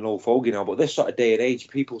sound an old fogey now, but this sort of day and age,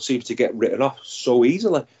 people seem to get written off so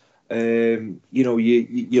easily. You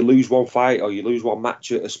lose one fight or you lose one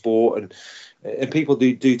match at a sport, and people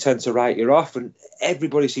do tend to write you off, and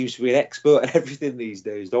everybody seems to be an expert at everything these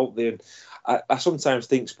days, don't they? And I sometimes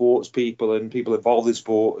think sports people and people involved in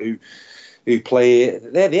sport who play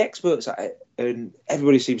it, they're the experts at it. And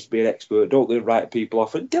everybody seems to be an expert, don't they, write people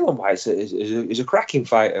off? And Dillian Whyte is a cracking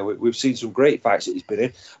fighter. We've seen some great fights that he's been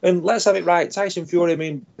in. And let's have it right, Tyson Fury, I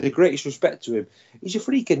mean, the greatest respect to him, he's a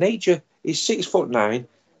freak of nature. He's 6'9",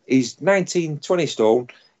 he's 19, 20 stone.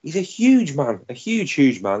 He's a huge man,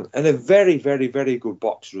 huge man, and a very, very, very good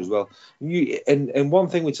boxer as well. And one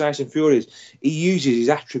thing with Tyson Fury is he uses his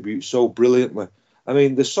attributes so brilliantly. I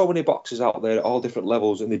mean, there's so many boxers out there at all different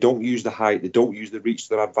levels, and they don't use the height, they don't use the reach to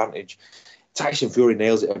their advantage. Tyson Fury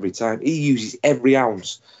nails it every time. He uses every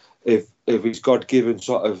ounce of his God-given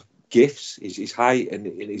sort of gifts, his height and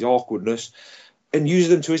his awkwardness, and uses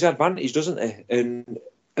them to his advantage, doesn't he? And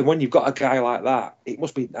And when you've got a guy like that, it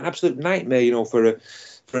must be an absolute nightmare, for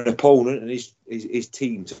an opponent and his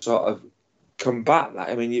team to sort of combat that.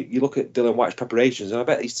 I mean, you look at Dylan White's preparations, and I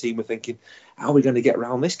bet his team were thinking, how are we going to get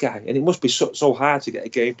around this guy? And it must be so hard to get a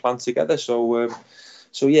game plan together. So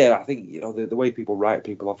yeah, I think the way people write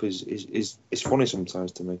people off is funny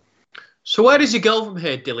sometimes to me. So where does he go from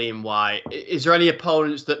here, Dillian Whyte? Is there any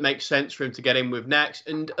opponents that make sense for him to get in with next?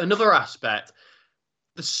 And another aspect,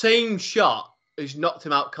 the same shot has knocked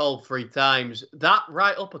him out cold 3 times. That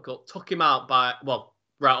right uppercut took him out by,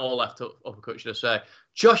 right or left uppercut, should I say.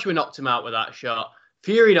 Joshua knocked him out with that shot.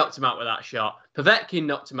 Fury knocked him out with that shot. Povetkin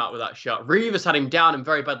knocked him out with that shot. Rivas had him down and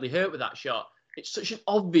very badly hurt with that shot. It's such an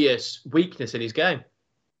obvious weakness in his game.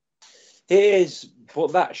 It is,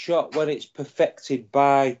 but that shot, when it's perfected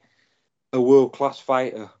by a world-class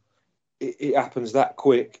fighter, it happens that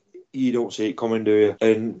quick. You don't see it coming, do you?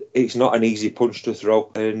 And it's not an easy punch to throw.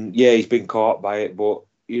 And yeah, he's been caught by it, but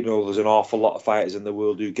there's an awful lot of fighters in the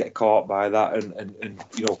world who get caught by that, and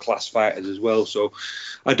class fighters as well. So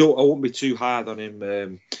I won't be too hard on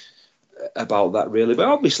him about that, really. But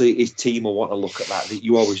obviously his team will want to look at that.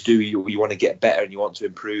 You always do. You want to get better and you want to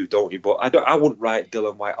improve, don't you? But I wouldn't write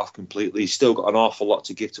Dylan White off completely. He's still got an awful lot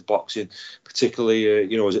to give to boxing,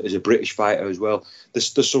 particularly as a British fighter as well.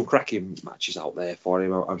 There's some cracking matches out there for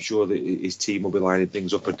him. I'm sure that his team will be lining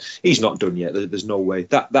things up, and he's not done yet. There's no way.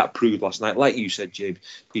 That proved last night, like you said, James.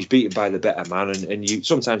 He's beaten by the better man, and you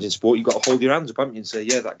sometimes in sport you've got to hold your hands up, haven't you, and say,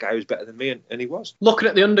 yeah, that guy was better than me, and he was. Looking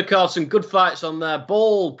at the undercard, some good fights on there.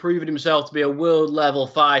 Ball proving himself to be a world-level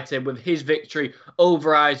fighter with his victory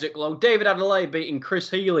over Isaac Long. David Adelaide beating Chris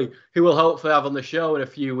Healy, who we'll hopefully have on the show in a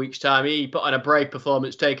few weeks' time. He put on a brave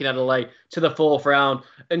performance, taking Adelaide to the 4th round.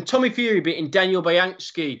 And Tommy Fury beating Daniel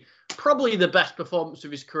Bayanski, probably the best performance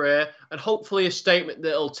of his career, and hopefully a statement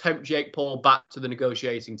that'll tempt Jake Paul back to the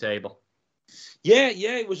negotiating table. Yeah,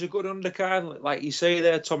 it was a good undercard, like you say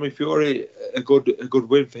there, Tommy Fury, a good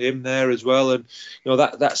win for him there as well, and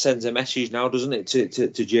that sends a message now, doesn't it,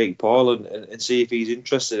 to Jake Paul and see if he's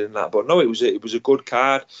interested in that. But no, it was a good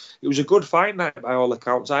card. It was a good fight night by all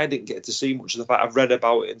accounts. I didn't get to see much of the fight. I've read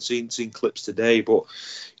about it and seen clips today, but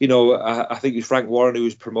I think it was Frank Warren who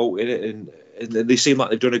was promoting it, and they seem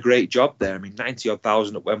like they've done a great job there. I mean, 90-odd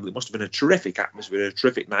thousand at Wembley. It must have been a terrific atmosphere, a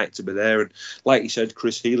terrific night to be there. And like you said,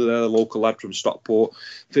 Chris Healy, the local lad from Stockport,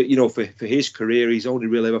 for his career, he's only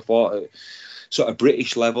really ever fought at sort of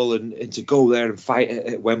British level, and to go there and fight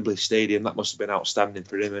at Wembley Stadium, that must have been outstanding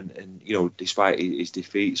for him. And despite his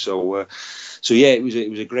defeat, so yeah, it was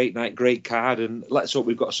a great night, great card, and let's hope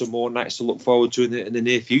we've got some more nights to look forward to in the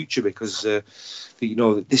near future, because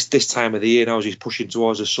this time of the year now, as he's pushing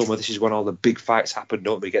towards the summer, this is when all the big fights happen,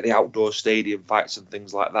 don't we? Get the outdoor stadium fights and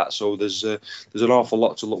things like that. So there's an awful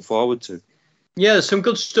lot to look forward to. Yeah, there's some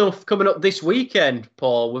good stuff coming up this weekend,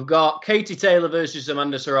 Paul. We've got Katie Taylor versus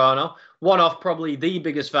Amanda Serrano, one of probably the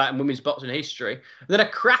biggest fight in women's boxing history. And then a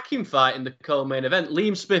cracking fight in the co-main event,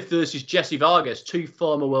 Liam Smith versus Jesse Vargas, 2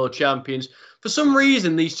 former world champions. For some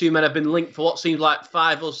reason, these 2 men have been linked for what seems like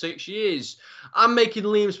 5 or 6 years. I'm making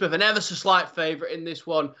Liam Smith an ever so slight favourite in this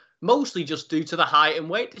one, mostly just due to the height and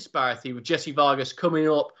weight disparity, with Jesse Vargas coming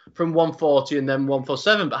up from 140 and then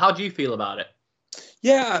 147. But how do you feel about it?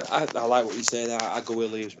 Yeah, I like what you say there. I go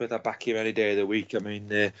with Liam Smith. I back him any day of the week. I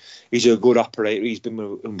mean, he's a good operator. He's been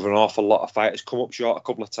with an awful lot of fighters, come up short a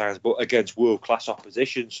couple of times, but against world-class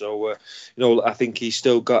opposition. So, I think he's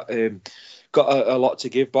still got a lot to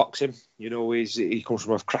give boxing. He comes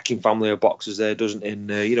from a cracking family of boxers there, doesn't he? And,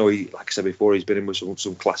 like I said before, he's been in with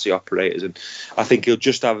some classy operators, and I think he'll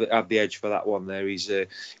just have the edge for that one there. He's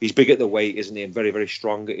big at the weight, isn't he? And very, very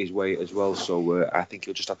strong at his weight as well. So I think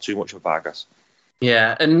he'll just have too much of Vargas.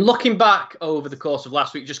 Yeah, and looking back over the course of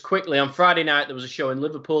last week, just quickly, on Friday night, there was a show in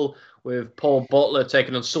Liverpool with Paul Butler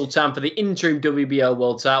taking on Sultan for the interim WBO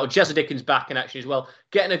world title. Jesse Dickens back in action as well,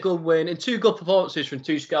 getting a good win and 2 good performances from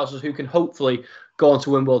 2 Scousers who can hopefully go on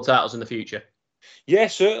to win world titles in the future. Yeah,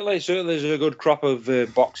 certainly. There's a good crop of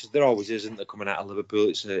boxers. There always is, isn't there, coming out of Liverpool?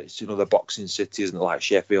 It's the boxing city, isn't it? Like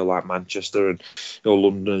Sheffield, like Manchester, and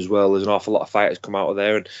London as well. There's an awful lot of fighters come out of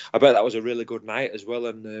there, and I bet that was a really good night as well.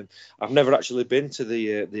 And I've never actually been to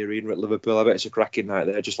the arena at Liverpool. I bet it's a cracking night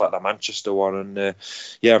there, just like the Manchester one. And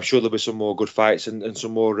I'm sure there'll be some more good fights and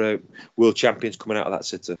some more world champions coming out of that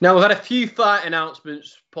city. Now, we've had a few fight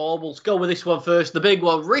announcements, Paul. We'll go with this one first. The big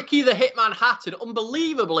one, Ricky the Hitman Hatton,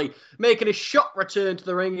 unbelievably making a shot return to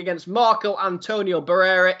the ring against Marco Antonio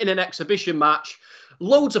Barrera in an exhibition match.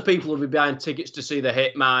 Loads of people will be buying tickets to see the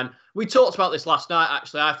Hitman. We talked about this last night,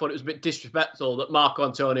 actually. I thought it was a bit disrespectful that Marco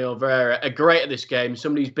Antonio Barrera, are great at this game,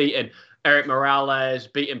 somebody's beaten Eric Morales,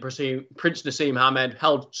 beating Prince Nassim Hamed,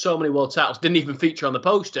 held so many world titles, didn't even feature on the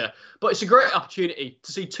poster. But it's a great opportunity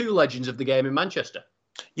to see two legends of the game in Manchester.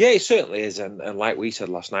 Yeah, it certainly is. And like we said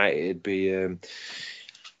last night, it'd be...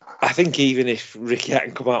 I think even if Ricky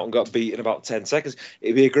Hatton come out and got beat in about 10 seconds,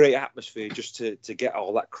 it'd be a great atmosphere just to get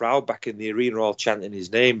all that crowd back in the arena all chanting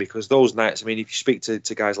his name, because those nights, I mean, if you speak to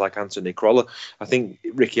guys like Anthony Crolla, I think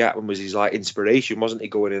Ricky Hatton was his like inspiration, wasn't he,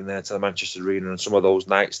 going in there to the Manchester Arena and some of those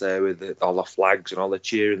nights there with all the flags and all the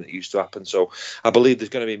cheering that used to happen. So I believe there's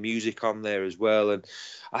going to be music on there as well. And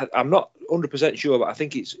I'm not 100% sure, but I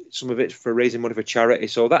think it's some of it for raising money for charity.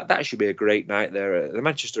 So that should be a great night there. The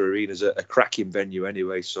Manchester Arena is a cracking venue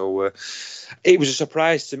anyway. So it was a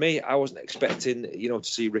surprise to me. I wasn't expecting, to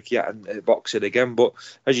see Ricky Hatton boxing again. But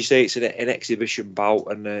as you say, it's an exhibition bout,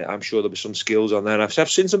 and I'm sure there'll be some skills on there. And I've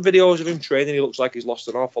seen some videos of him training. He looks like he's lost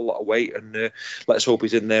an awful lot of weight, and let's hope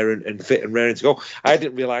he's in there and fit and raring to go. I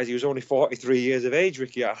didn't realise he was only 43 years of age,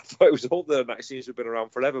 Ricky Hatton. I thought he was older than that. He seems to have been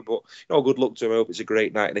around forever. But good luck to him. I hope it's a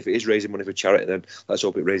great night. And if it is raising money for charity, then let's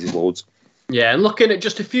hope it raises loads. Yeah, and looking at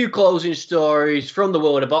just a few closing stories from the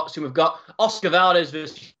world of boxing, we've got Oscar Valdez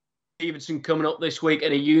versus Stevenson coming up this week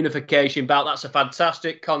in a unification bout. That's a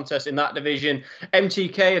fantastic contest in that division.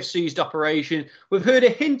 MTK have ceased operation. We've heard a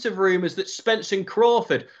hint of rumours that Spence and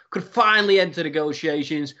Crawford could finally enter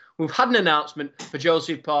negotiations. We've had an announcement for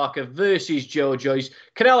Joseph Parker versus Joe Joyce.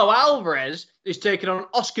 Canelo Alvarez is taking on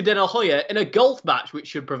Oscar De La Hoya in a golf match, which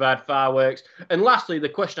should provide fireworks. And lastly, the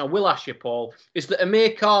question I will ask you, Paul, is that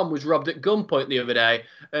Amir Khan was robbed at gunpoint the other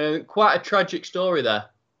day. Quite a tragic story there.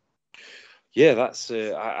 Yeah, that's.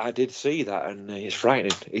 I did see that, and it's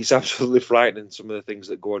frightening. It's absolutely frightening, some of the things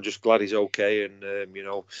that go on. Just glad he's okay, and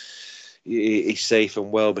he's safe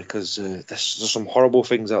and well, because there's some horrible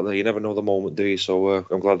things out there. You never know the moment, do you? So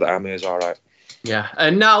I'm glad that Amir's all right. Yeah,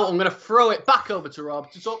 and now I'm going to throw it back over to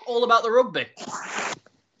Rob to talk all about the rugby.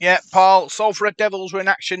 Yeah, Paul, Salford Red Devils were in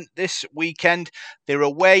action this weekend. They're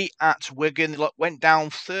away at Wigan. They went down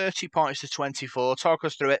 30 points to 24. Talk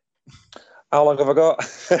us through it. How long have I got?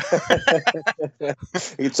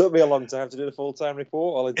 It took me a long time to do the full-time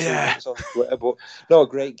report, all in 2 minutes on Twitter. But no, a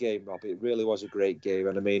great game, Rob. It really was a great game.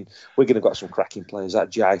 And I mean, Wigan have got some cracking players. That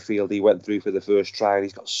Jai Field, he went through for the first try, and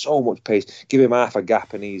he's got so much pace. Give him half a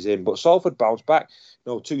gap and he's in. But Salford bounced back.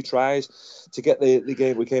 2 tries to get the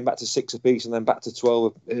game. We came back to 6 apiece and then back to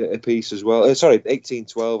 12 apiece as well.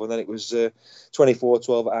 18-12, and then it was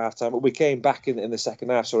 24-12 at half time. But we came back in the second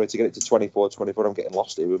half, to get it to 24-24. I'm getting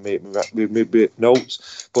lost here with me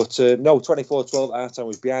notes. But 24-12 at half time.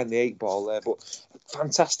 Was behind the 8 ball there. But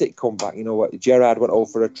fantastic comeback. Gerard went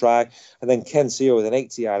over for a try, and then Ken Seo with an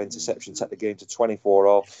 80-yard interception set the game to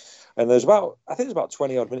 24-all. And there's about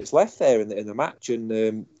 20 odd minutes left there in the match,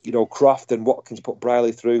 and Croft and Watkins put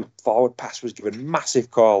Briley through. Forward pass was given, massive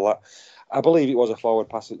call. That I believe it was a forward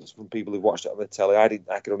pass from people who watched it on the telly. I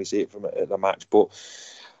could only see it from the match, but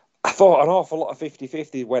I thought an awful lot of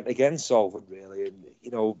 50-50 went against Salford, really,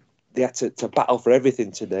 and they had to battle for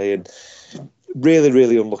everything today, and really,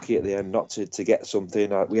 really unlucky at the end not to get something.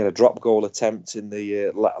 We had a drop goal attempt in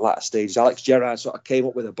the latter stages. Alex Gerrard sort of came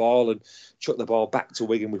up with a ball and chucked the ball back to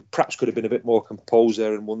Wigan. We perhaps could have been a bit more composed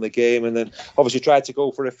there and won the game. And then obviously tried to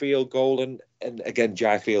go for a field goal. And again,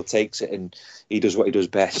 Jai Field takes it and he does what he does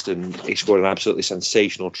best. And he scored an absolutely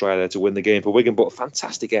sensational try there to win the game for Wigan. But a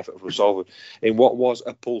fantastic effort from Salford in what was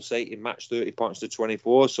a pulsating match, 30 points to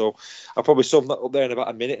 24. So I'll probably sum that up there in about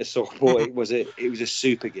a minute or so. But it was a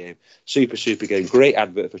super game. Super game. Great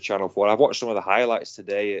advert for Channel 4. I've watched some of the highlights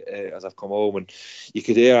today as I've come home, and you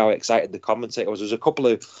could hear how excited the commentator was. There's a couple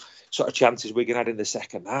of sort of chances Wigan had in the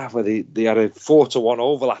second half where they had a 4-1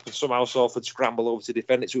 overlap and somehow Salford scrambled over to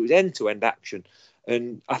defend it. So it was end-to-end action.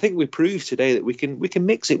 And I think we proved today that we can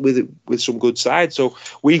mix it with some good sides. So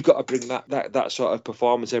we've got to bring that sort of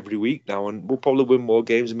performance every week now, and we'll probably win more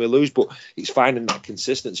games than we lose. But it's finding that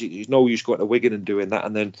consistency. There's no use going to Wigan and doing that,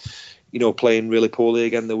 and then playing really poorly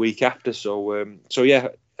again the week after. So yeah,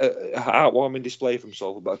 a heartwarming display from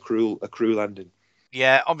Salford, but a cruel ending.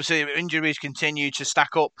 Yeah, obviously injuries continue to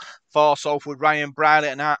stack up for Salford. Ryan Briley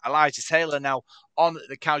and Elijah Taylor now on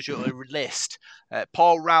the casualty list.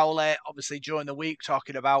 Paul Rowley, obviously during the week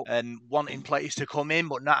talking about wanting players to come in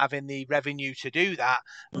but not having the revenue to do that.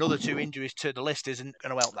 Another 2 injuries to the list isn't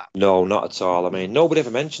going to help that. No, not at all. I mean, nobody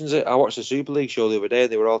ever mentions it. I watched the Super League show the other day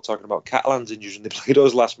and they were all talking about Catalan's injuries, and they played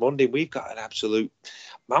us last Monday. We've got an absolute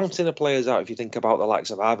mountain of players out. If you think about the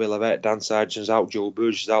likes of Harvey Levette, Dan Sargent's out, Joe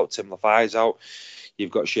Burgess is out, Tim Lafay's out. You've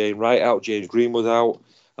got Shane Wright out, James Greenwood out,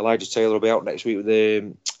 Elijah Taylor will be out next week with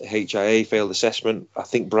the HIA failed assessment. I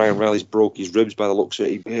think Brian Riley's broke his ribs by the looks of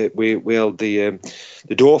it. We held the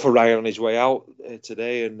door for Ryan on his way out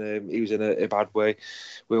today, and he was in a bad way.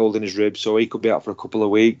 We're holding his ribs, so he could be out for a couple of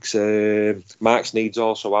weeks. Mark Sneed's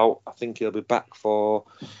also out. I think he'll be back for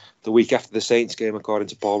the week after the Saints game, according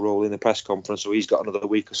to Paul Rowley in the press conference. So he's got another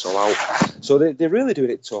week or so out. So they're really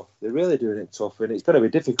doing it tough. They're really doing it tough, and it's going to be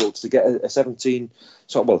difficult to get a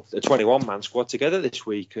 21-man squad together this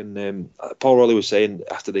week. And Paul Rowley was saying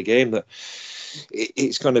after the game that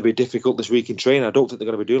it's going to be difficult this week in training. I don't think they're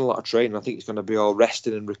going to be doing a lot of training. I think it's going to be all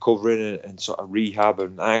resting and recovering and sort of rehab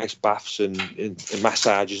and ice baths and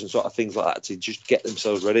massages and sort of things like that to just get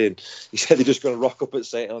themselves ready. And he said they're just going to rock up at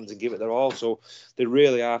St Helens and give it their all. So they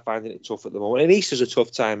really are finding it tough at the moment. And Easter's a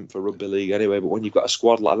tough time for rugby league anyway, but when you've got a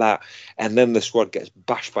squad like that and then the squad gets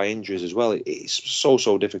bashed by injuries as well, it's so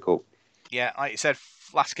difficult. Yeah, like you said,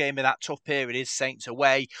 last game of that tough period is Saints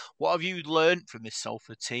away. What have you learned from this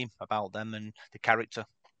Salford team about them and the character?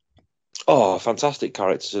 Oh, fantastic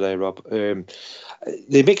character today, Rob.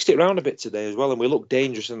 They mixed it around a bit today as well, and we looked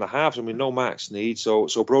dangerous in the halves, and we know Mark Sneed. So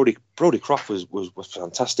Brody Croft was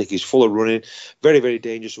fantastic. He's full of running, very, very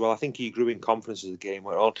dangerous as well. I think he grew in confidence as the game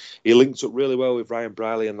went on. He linked up really well with Ryan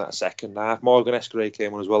Briley in that second half. Morgan Escaray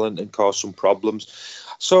came on as well and caused some problems.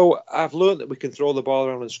 So I've learned that we can throw the ball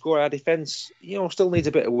around and score. Our defence, still needs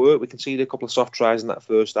a bit of work. We conceded a couple of soft tries in that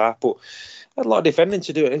first half, but had a lot of defending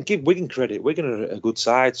to do it, and give Wigan credit. Wigan are a good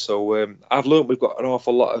side, so I've learned we've got an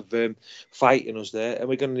awful lot of fight in us there, and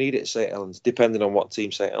we're going to need it at St Helens, depending on what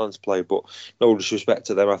team St Helens play. But no disrespect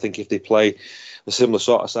to them, I think if they play a similar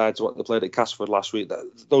sort of side to what they played at Castleford last week,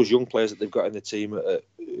 those young players that they've got in the team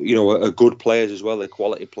are good players as well. They're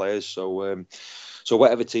quality players, so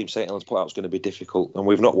whatever team St Helens put out is going to be difficult. And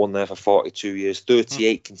we've not won there for 42 years,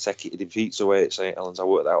 38 consecutive defeats away at St Helens. I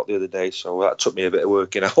worked that out the other day, so that took me a bit of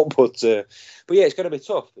working out. But yeah, it's going to be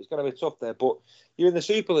tough. It's going to be tough there. But you're in the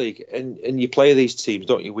Super League and you play these teams,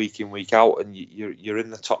 don't you, week in, week out, and you're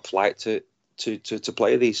in the top flight to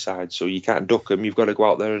play these sides. So you can't duck them. You've got to go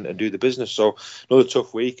out there and do the business. So another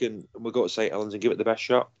tough week, and we'll go to St Helens and give it the best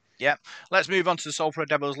shot. Yeah, let's move on to the Salford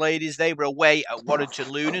Devils ladies. They were away at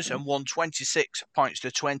Warrington Lunars and won 26 points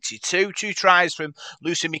to 22. 2 tries from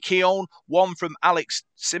Lucy McKeown, 1 from Alex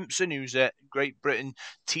Simpson, who's a Great Britain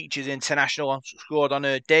Teachers International, scored on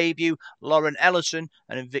her debut. Lauren Ellison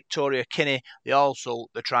and Victoria Kinney, they also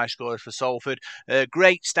the try scorers for Salford. A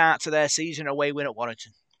great start to their season, away win at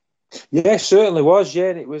Warrington. Yeah, certainly was.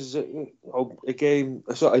 Yeah, and it was a game,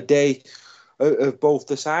 a sort of day of both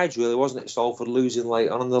the sides, really, wasn't it? Salford losing late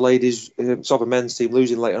on, and the ladies, Salford men's team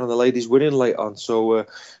losing late on, and the ladies winning late on. So I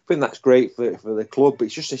think that's great for the club. But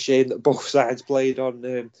it's just a shame that both sides played on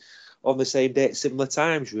the same day at similar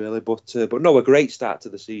times, really. But no, a great start to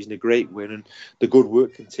the season, a great win, and the good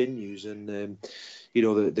work continues. And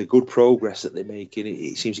the good progress that they're making,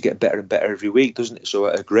 it seems to get better and better every week, doesn't it? So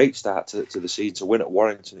a great start to the season. To win at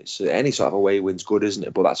Warrington, it's any sort of away win's good, isn't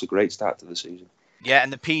it? But that's a great start to the season. Yeah,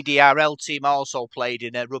 and the PDRL team also played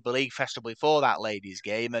in a rugby league festival before that ladies'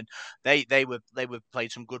 game, and they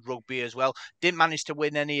played some good rugby as well. Didn't manage to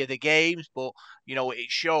win any of the games, but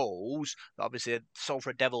it shows that obviously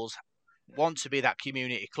Salford Devils want to be that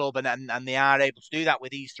community club, and they are able to do that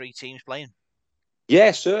with these 3 teams playing.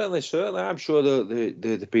 Yeah, certainly. I'm sure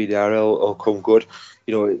the PDRL will come good.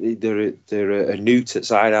 They're a new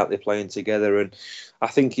side out there playing together, and I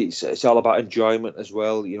think it's all about enjoyment as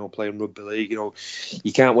well. Playing rugby league.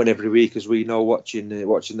 You can't win every week, as we know. Watching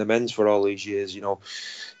the men's for all these years.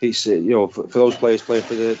 It's for those players playing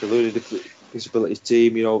for the learning disabilities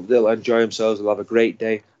team. They'll enjoy themselves. They'll have a great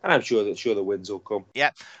day, and I'm sure the wins will come.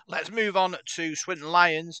 Yeah, let's move on to Swinton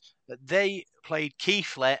Lions. They played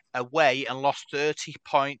Keighley away and lost 30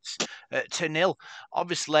 points to 0.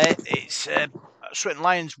 Obviously, it's Swinton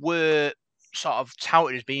Lions were sort of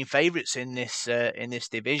touted as being favourites in this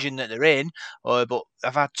division that they're in, but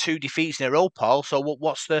I've had 2 defeats in a row, Paul. So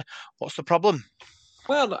what's the problem?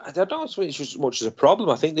 Well, I don't think it's as much as a problem.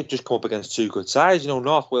 I think they've just come up against 2 good sides.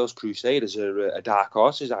 North Wales Crusaders are a dark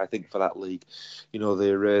horses, I think, for that league.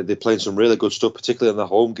 They're playing some really good stuff, particularly in the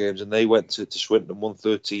home games, and they went to Swinton and won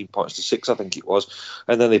 13 points to 6, I think it was.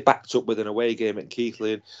 And then they backed up with an away game at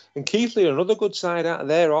Keighley. And Keighley are another good side out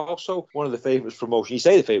there, also one of the favourites for promotion. You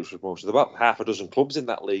say the favourites for promotion. There's about half a dozen clubs in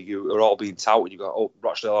that league who are all being touted. You've got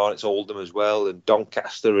Rochdale Hornets, Oldham as well, and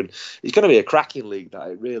Doncaster. And it's going to be a cracking league, that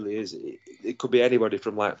it really is. It could be anybody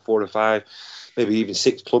from like 4 or 5, maybe even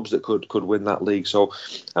 6 clubs that could win that league. So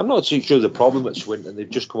I'm not too sure the problem at Swinton. They've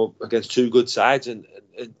just come up against 2 good sides, and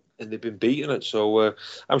and they've been beating it. So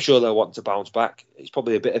I'm sure they'll want to bounce back. It's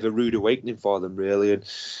probably a bit of a rude awakening for them, really, and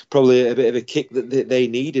probably a bit of a kick that they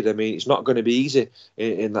needed. I mean, it's not going to be easy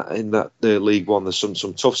in that League One. There's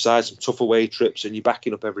some tough sides, some tough away trips, and you're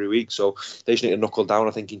backing up every week. So they just need to knuckle down,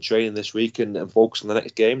 I think, in training this week and focus on the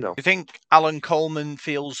next game now. Do you think Alan Coleman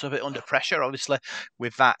feels a bit under pressure, obviously,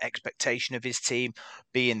 with that expectation of his team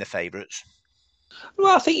being the favourites?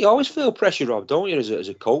 Well, I think you always feel pressure, Rob, don't you, as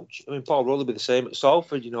a coach? I mean, Paul Rowley will be the same at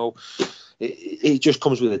Salford, It just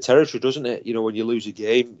comes with the territory, doesn't it? When you lose a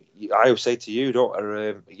game, I always say to you,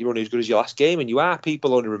 you're only as good as your last game, and you are.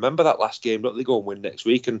 People only remember that last game, don't they? Go and win next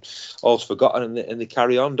week, and all's forgotten, and they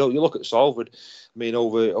carry on. Don't you? Look at Salford. I mean,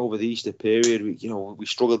 over the Easter period, we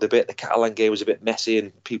struggled a bit. The Catalan game was a bit messy,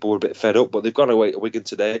 and people were a bit fed up. But they've gone away to Wigan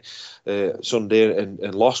today, Sunday,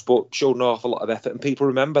 and lost, but showed an awful lot of effort, and people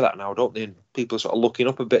remember that now, don't they? And people are sort of looking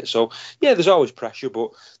up a bit. So yeah, there's always pressure,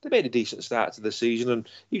 but they made a decent start to the season, and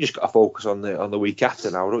you just got to focus on the week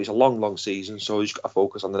after now. It's a long season, so you just got to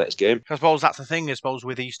focus on the next game. I suppose that's the thing. I suppose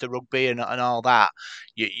with Easter rugby and all that,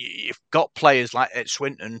 you've got players like at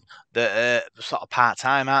Swinton that are sort of part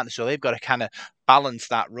time, aren't they? So they've got to kind of balance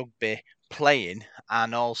that rugby playing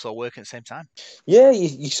and also working at the same time. Yeah,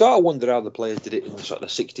 you sort of wonder how the players did it in the sort of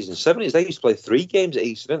the 60s and 70s. They used to play 3 games at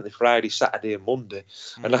Easter, didn't they? Friday, Saturday and Monday,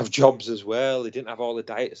 and have jobs as well. They didn't have all the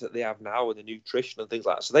diets that they have now and the nutrition and things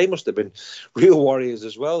like that. So they must have been real warriors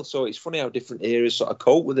as well. So it's funny how different areas sort of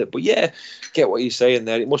cope with it. But yeah, get what you're saying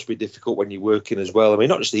there. It must be difficult when you're working as well. I mean,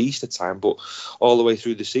 not just the Easter time, but all the way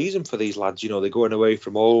through the season for these lads. They're going away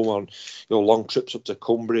from home on long trips up to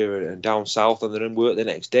Cumbria and down south, and they're in work the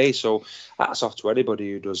next day. So hats off to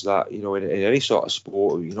anybody who does that. In any sort of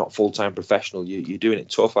sport, you're not full-time professional. You're doing it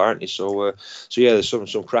tough, aren't you? So yeah, there's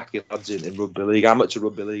some cracking lads in rugby league, amateur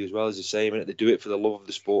rugby league as well, as the same. They do it for the love of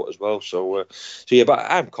the sport as well. So yeah, but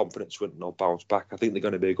I'm confident Swinton will bounce back. I think they're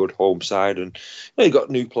going to be a good home side, and you've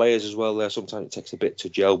got new players as well there. Sometimes it takes a bit to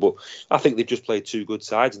gel, but I think they've just played 2 good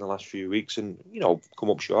sides in the last few weeks, and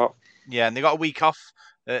come up short. Yeah, and they got a week off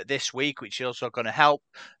this week, which is also going to help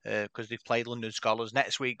because they've played London Scholars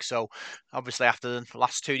next week. So obviously after the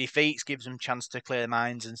last 2 defeats, gives them a chance to clear their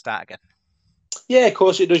minds and start again. Yeah, of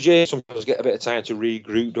course it does. Yeah, sometimes get a bit of time to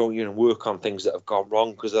regroup, don't you, and work on things that have gone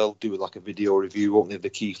wrong, because they'll do like a video review, won't they, of the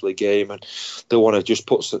Keighley game, and they'll want to just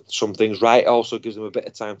put some things right. It also gives them a bit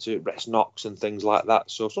of time to rest knocks and things like that.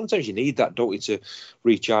 So sometimes you need that, don't you, to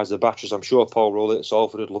recharge the batteries. I'm sure Paul Rowley at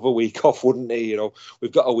Salford would love a week off, wouldn't he?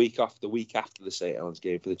 We've got a week off the week after the St Helens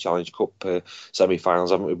game for the Challenge Cup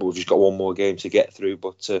semi-finals, haven't we? But we've just got one more game to get through.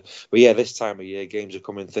 But yeah, this time of year, games are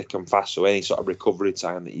coming thick and fast, so any sort of recovery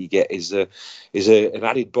time that you get is an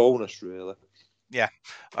added bonus, really. Yeah.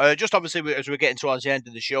 Just obviously, as we're getting towards the end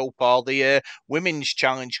of the show, Paul, the Women's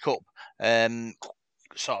Challenge Cup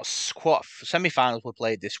sort of semi-finals were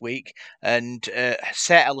played this week, and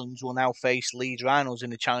St Helens will now face Leeds Rhinos in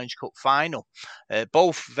the Challenge Cup final.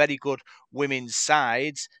 Both very good women's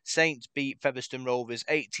sides. Saints beat Featherstone Rovers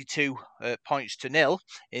 82 points to 0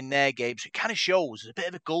 in their games. It kind of shows there's a bit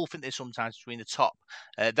of a gulf, isn't there, sometimes between the top,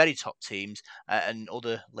 very top teams and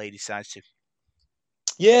other ladies' sides too.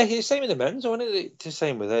 Yeah, it's the same with the men's, isn't it? It's the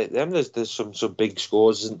same with them. There's some big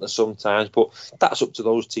scores, isn't there, sometimes, but that's up to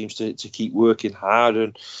those teams to keep working hard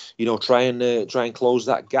and try and close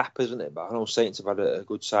that gap, isn't it? But I know Saints have had a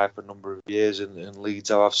good side for a number of years, and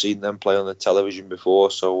Leeds, I've seen them play on the television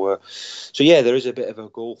before. So yeah, there is a bit of a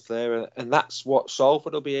gulf there, and that's what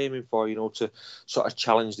Salford will be aiming for, to sort of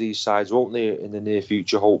challenge these sides, won't they, in the near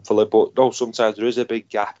future, hopefully. But though sometimes there is a big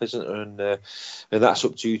gap, isn't there? And that's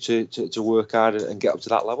up to you to work hard and get up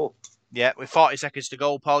to that level. Yeah, with 40 seconds to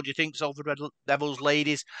go, Paul, do you think Salford Red Devils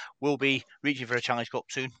ladies will be reaching for a Challenge Cup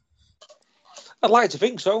soon? I'd like to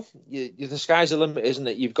think so. The sky's the limit, isn't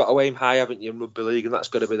it? You've got to aim high, haven't you, in rugby league, and that's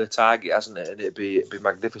got to be the target, hasn't it? And it'd be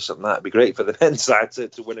magnificent. That'd be great for the men's side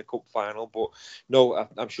to win a cup final. But no,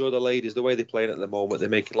 I'm sure the ladies, the way they're playing at the moment, they're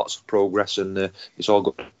making lots of progress, and it's all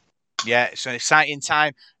good. Yeah, it's an exciting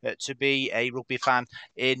time to be a rugby fan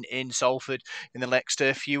in Salford in the next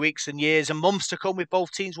few weeks and years and months to come, with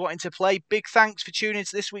both teams wanting to play. Big thanks for tuning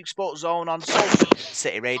into this week's Sports Zone on Salford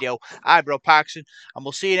City Radio. I'm Rob Parkinson, and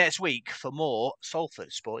we'll see you next week for more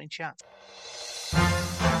Salford Sporting Chat.